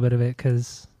play a little bit of it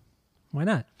because why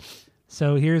not?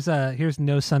 So here's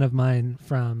No Son of Mine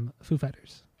from Foo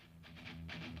Fighters.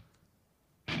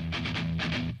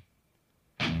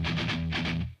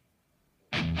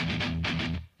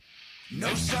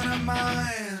 No son of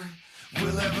mine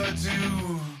will ever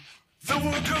do the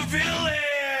work of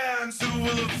villains, the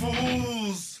will of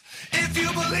fools. If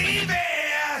you believe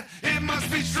it, it must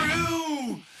be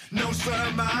true. No son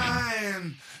of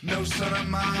mine, no son of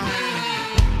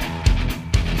mine.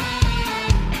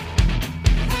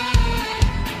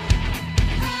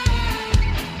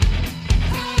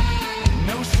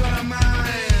 No son of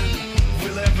mine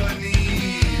will ever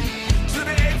need to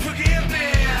beg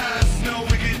forgiveness. No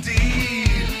wicked deed,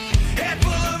 head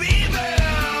full of evil,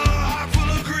 heart full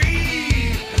of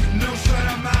greed. No son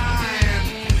of mine,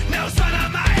 no son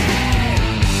of mine.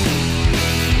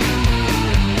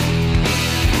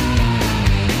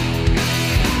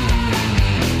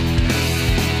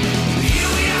 Here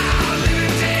we are,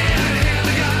 living dead, hand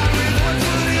to God with one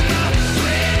foot in the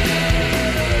grave.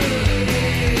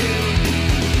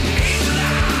 Angel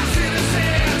eyes,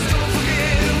 innocence, don't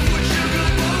forget what your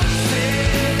good book says.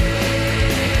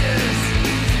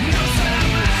 No son of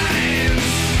mine,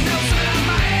 no son of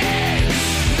mine,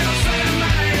 no son of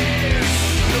mine,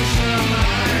 no son of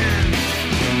mine,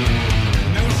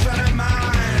 no son of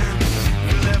mine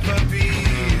will ever be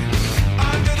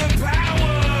under the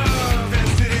power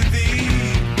vested in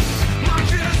thee.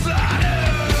 Marching a slaughter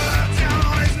down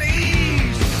on his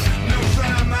knees. No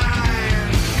son of mine,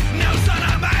 no son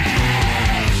of mine.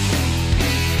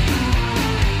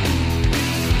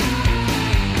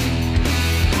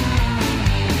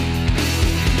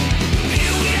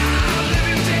 Here we are,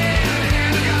 living dead,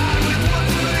 hand to God with one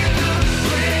foot in the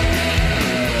grave.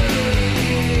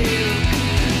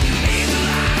 Angel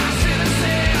eyes,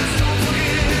 innocence, don't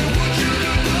forget what your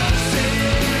good book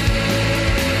says.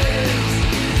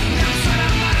 No son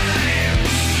of mine,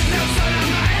 no son of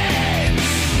mine,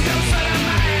 no son of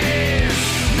mine,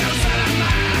 no son of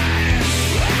mine.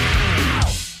 Wow!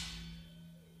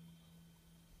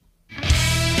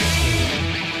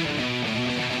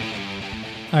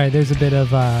 All right, there's a bit of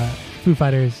Foo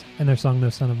Fighters and their song No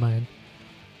Son of Mine.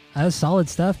 That was solid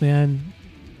stuff, man.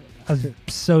 I was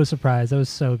so surprised. That was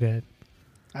so good.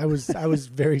 I was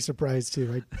very surprised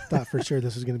too. I thought for sure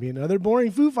this was going to be another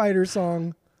boring Foo Fighters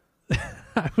song.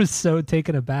 I was so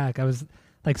taken aback. I was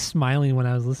like smiling when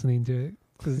I was listening to it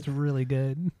because it's really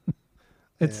good.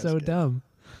 It's Yeah, so it's good. dumb.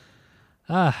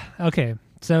 Okay.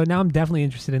 So now I'm definitely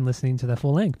interested in listening to the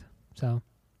full length. So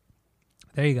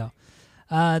there you go.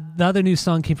 The other new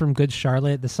song came from Good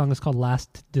Charlotte. The song is called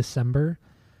Last December.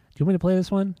 Do you want me to play this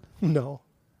one? No.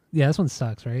 Yeah, this one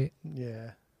sucks, right?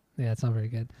 Yeah. Yeah, it's not very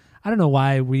good. I don't know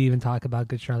why we even talk about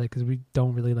Good Charlotte because we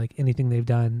don't really like anything they've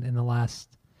done in the last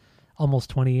almost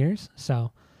 20 years.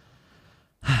 So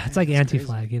it's like That's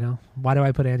Anti-Flag, you know? Why do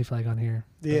I put Anti-Flag on here?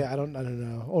 Yeah, I don't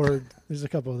know. Or there's a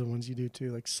couple other ones you do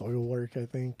too, like Soilwork, I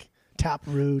think.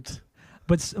 Taproot.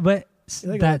 But like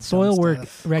all that that Soil dumb Work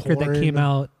stuff. record that Korn. came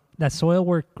out, that Soil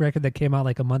Work record that came out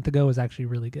like a month ago was actually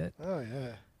really good. Oh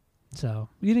yeah. So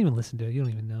you didn't even listen to it. You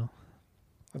don't even know.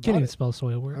 I Can't bought even it. spell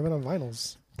Soil I Work. have it on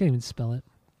vinyls. Can't even spell it.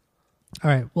 All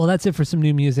right. Well, that's it for some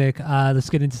new music. Let's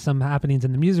get into some happenings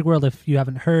in the music world. If you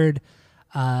haven't heard,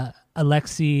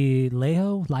 Alexi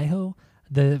Laiho,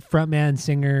 the frontman,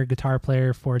 singer, guitar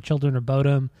player for Children of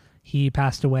Bodom, he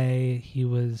passed away. He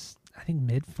was, I think,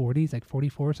 mid-40s, like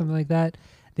 44 or something like that.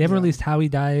 They haven't Yeah. released how he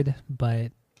died,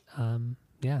 but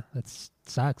yeah, that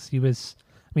sucks. He was,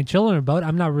 I mean, Children of Bodom.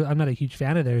 I'm not a huge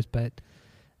fan of theirs, but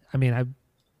I mean,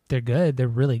 they're good. They're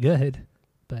really good,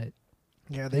 but.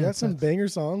 Yeah, they Yeah, got some sucks. banger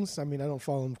songs. I mean, I don't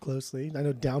follow them closely. I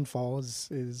know Downfall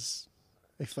is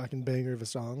a fucking banger of a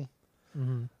song,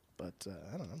 Mm-hmm. but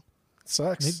I don't know. It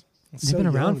sucks. It's They've so been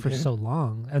around young, for man. so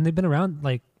long, and they've been around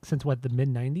like since what, the mid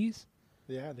 '90s.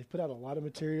 Yeah, they put out a lot of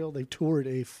material. They toured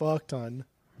a fuck ton.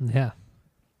 Yeah,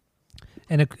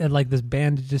 and like this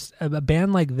band, just a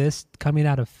band like this coming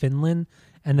out of Finland,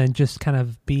 and then just kind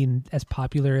of being as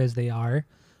popular as they are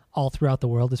all throughout the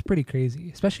world is pretty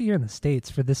crazy, especially here in the States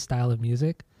for this style of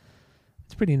music.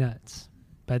 It's pretty nuts.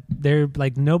 but they're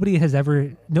like nobody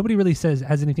really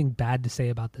has anything bad to say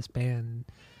about this band.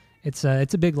 It's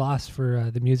a big loss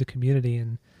for the music community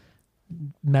and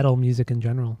metal music in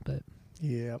general. But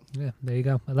Yeah. yeah, there you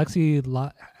go. I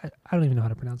don't even know how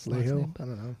to pronounce the last Leho? name. I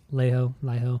don't know.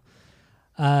 Laiho.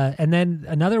 And then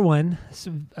another one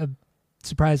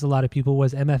surprised a lot of people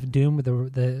was MF Doom,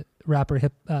 the rapper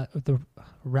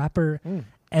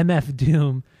MF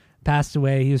Doom passed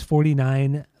away. He was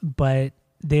 49, but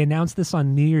they announced this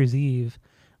on New Year's Eve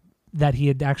that he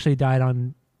had actually died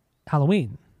on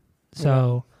Halloween.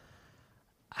 So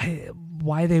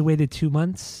why they waited 2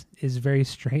 months is very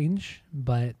strange,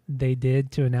 but they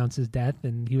did to announce his death,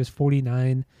 and he was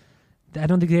 49. I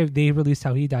don't think they released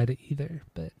how he died either,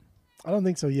 but I don't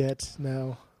think so yet.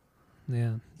 No.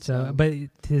 yeah. So, but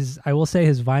I will say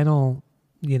his vinyl,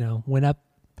 went up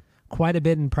quite a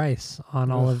bit in price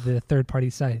on all of the third-party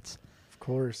sites. Of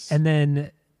course. And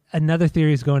then another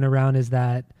theory is going around is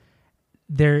that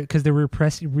they're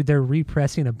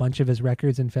repressing a bunch of his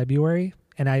records in February,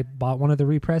 and I bought one of the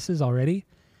represses already,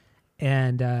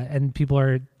 and people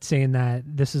are saying that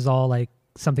this is all like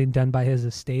something done by his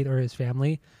estate or his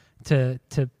family to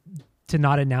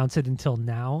not announce it until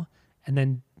now, and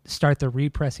then start the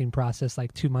repressing process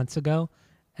like 2 months ago,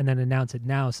 and then announce it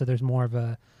now. So there's more of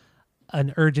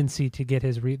an urgency to get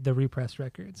the repressed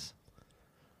records.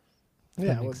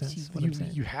 Yeah, that makes sense, what I'm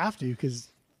saying. you have to,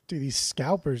 because these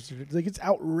scalpers, like, it's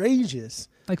outrageous.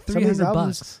 Like Some of these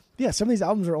 $300. Yeah, some of these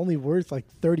albums are only worth like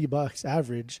 $30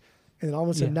 average, and then all of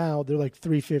a sudden now they're like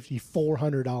 $350,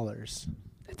 $400.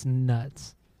 It's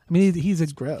nuts. I mean,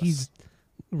 he's gross. He's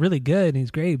really good and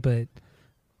he's great, but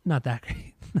not that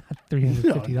great. Not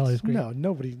 $350 great.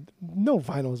 No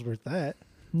vinyl is worth that.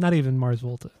 Not even Mars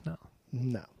Volta. No.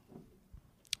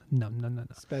 No,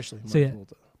 especially Mars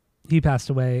Volta. He passed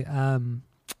away. And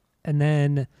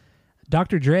then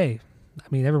Dr. Dre. I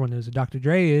mean, everyone knows who Dr.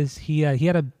 Dre is. He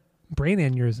had a brain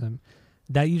aneurysm.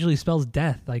 That usually spells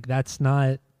death. Like, that's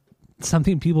not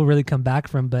something people really come back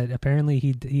from, but apparently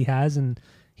he has, and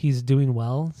he's doing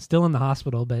well. Still in the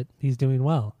hospital, but he's doing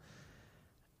well.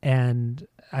 And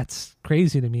that's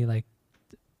crazy to me. Like,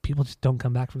 people just don't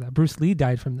come back from that. Bruce Lee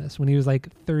died from this when he was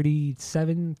like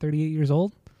 37, 38 years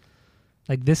old.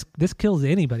 Like, this kills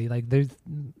anybody. Like,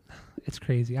 it's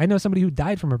crazy. I know somebody who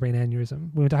died from a brain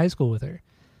aneurysm. We went to high school with her.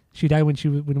 She died when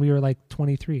we were like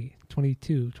 23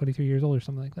 years old or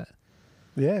something like that.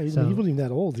 Yeah, he wasn't even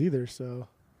that old either. So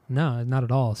no, not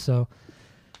at all. So,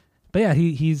 but yeah,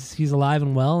 he's alive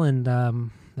and well,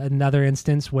 and another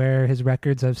instance where his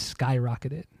records have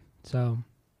skyrocketed. So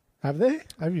have they?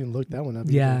 I haven't even looked that one up.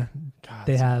 Yeah, God,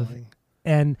 they have. Annoying.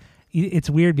 And it's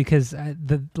weird because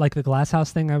the Glass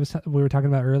House thing we were talking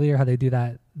about earlier, how they do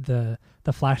that the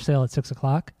flash sale at 6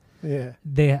 o'clock. Yeah,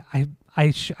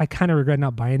 I kind of regret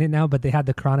not buying it now, but they had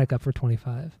the Chronic up for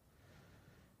 $25,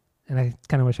 and I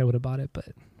kind of wish I would have bought it, but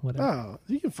whatever. Oh,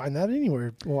 you can find that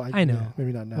anywhere. Well, I know, yeah,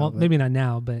 maybe not now. Well, maybe not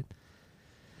now, but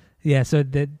yeah. So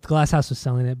the Glass House was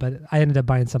selling it, but I ended up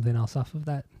buying something else off of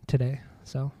that today.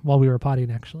 So while we were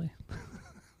potting, actually.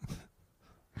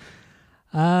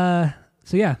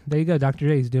 So yeah, there you go. Dr.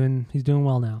 J, he's doing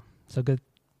well now. So good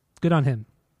on him.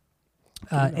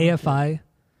 AFI,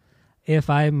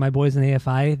 my boys in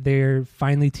AFI, they're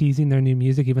finally teasing their new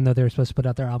music, even though they were supposed to put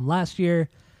out their album last year.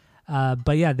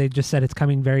 But yeah, they just said it's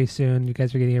coming very soon. You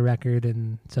guys are getting a record,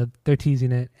 and so they're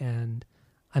teasing it, and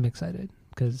I'm excited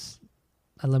because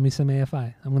I love me some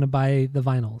AFI. I'm going to buy the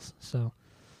vinyls, so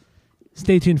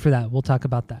stay tuned for that. We'll talk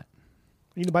about that.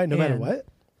 You can buy it no matter what?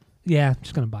 Yeah, I'm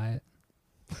just going to buy it.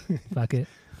 Fuck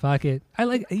it. I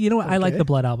like, you know what? I like the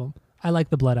Blood album. No,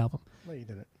 you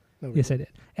didn't. No, Yes, I did.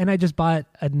 And I just bought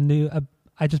another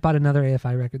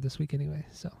AFI record this week anyway,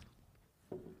 so.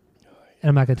 And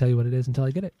I'm not going to tell you what it is until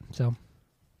I get it. So,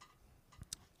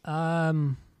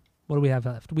 what do we have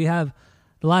left? We have,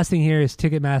 the last thing here is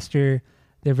Ticketmaster.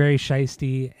 They're very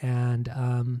shisty,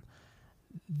 and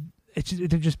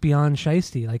they're just beyond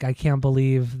shisty. Like, I can't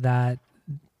believe that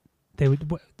they would.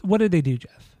 What did they do,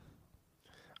 Jeff?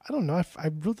 I don't know. I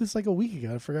wrote this like a week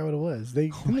ago. I forgot what it was. They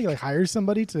hire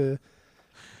somebody to.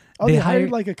 Oh, they hired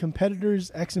like a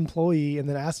competitor's ex-employee and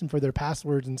then asked them for their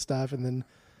passwords and stuff, and then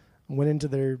went into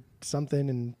their something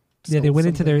and. Yeah, they went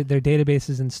into their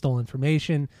databases and stole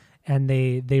information, and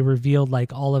they revealed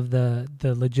like all of the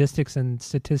logistics and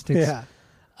statistics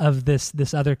of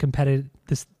this other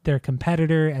their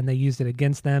competitor, and they used it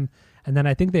against them. And then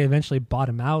I think they eventually bought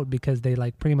him out because they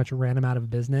like pretty much ran him out of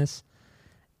business,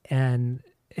 and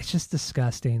it's just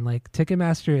disgusting. Like,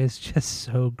 Ticketmaster is just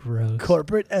so gross.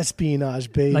 Corporate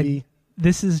espionage, baby. Like,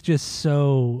 this is just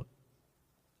so.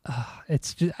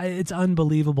 It's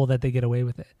unbelievable that they get away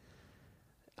with it.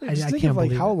 Just think can't of like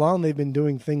believe how it. long they've been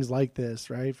doing things like this,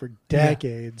 right? For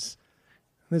decades.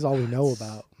 That's all we know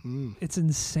about. It's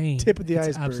insane. Tip of the it's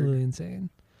iceberg. Absolutely insane.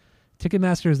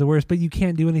 Ticketmaster is the worst, but you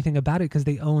can't do anything about it because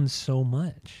they own so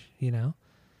much. You know,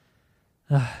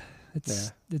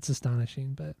 it's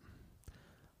astonishing. But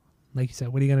like you said,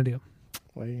 what are you gonna do?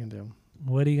 What are you gonna do?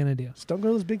 What are you gonna do? Just don't go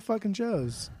to those big fucking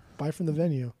shows. Buy from the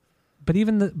venue. But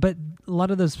but a lot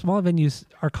of those small venues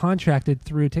are contracted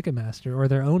through Ticketmaster or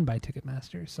they're owned by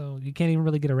Ticketmaster, so you can't even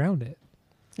really get around it.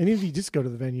 And if you just go to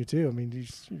the venue too, I mean,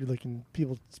 you're looking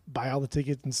people buy all the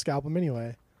tickets and scalp them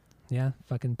anyway. Yeah,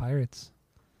 fucking pirates.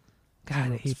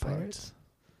 God, I hate Fucked. Pirates.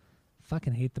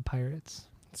 Fucking hate the Pirates.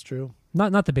 It's true.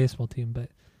 Not the baseball team, but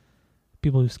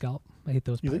people who scalp. I hate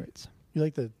those You like- Pirates. You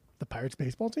like the Pirates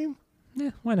baseball team?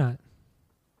 Yeah, why not?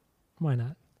 Why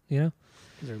not? You know?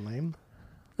 Because they're lame.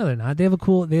 No, they're not. They have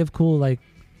cool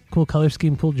color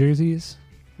scheme, cool jerseys.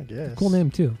 I guess. Cool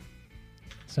name too.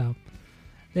 So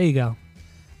there you go.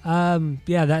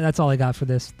 Yeah, that's all I got for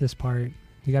this part.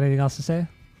 You got anything else to say?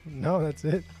 No, that's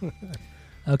it.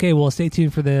 Okay, well, stay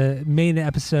tuned for the main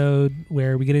episode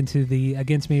where we get into the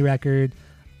Against Me record.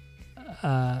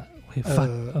 A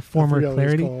former I forgot what it's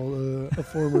Clarity. called, a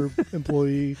former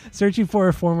employee. Searching for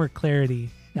a former Clarity.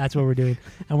 That's what we're doing.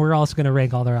 And we're also going to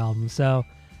rank all their albums. So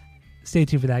stay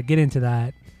tuned for that. Get into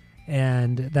that.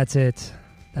 And that's it.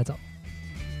 That's all.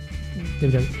 There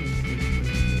we go.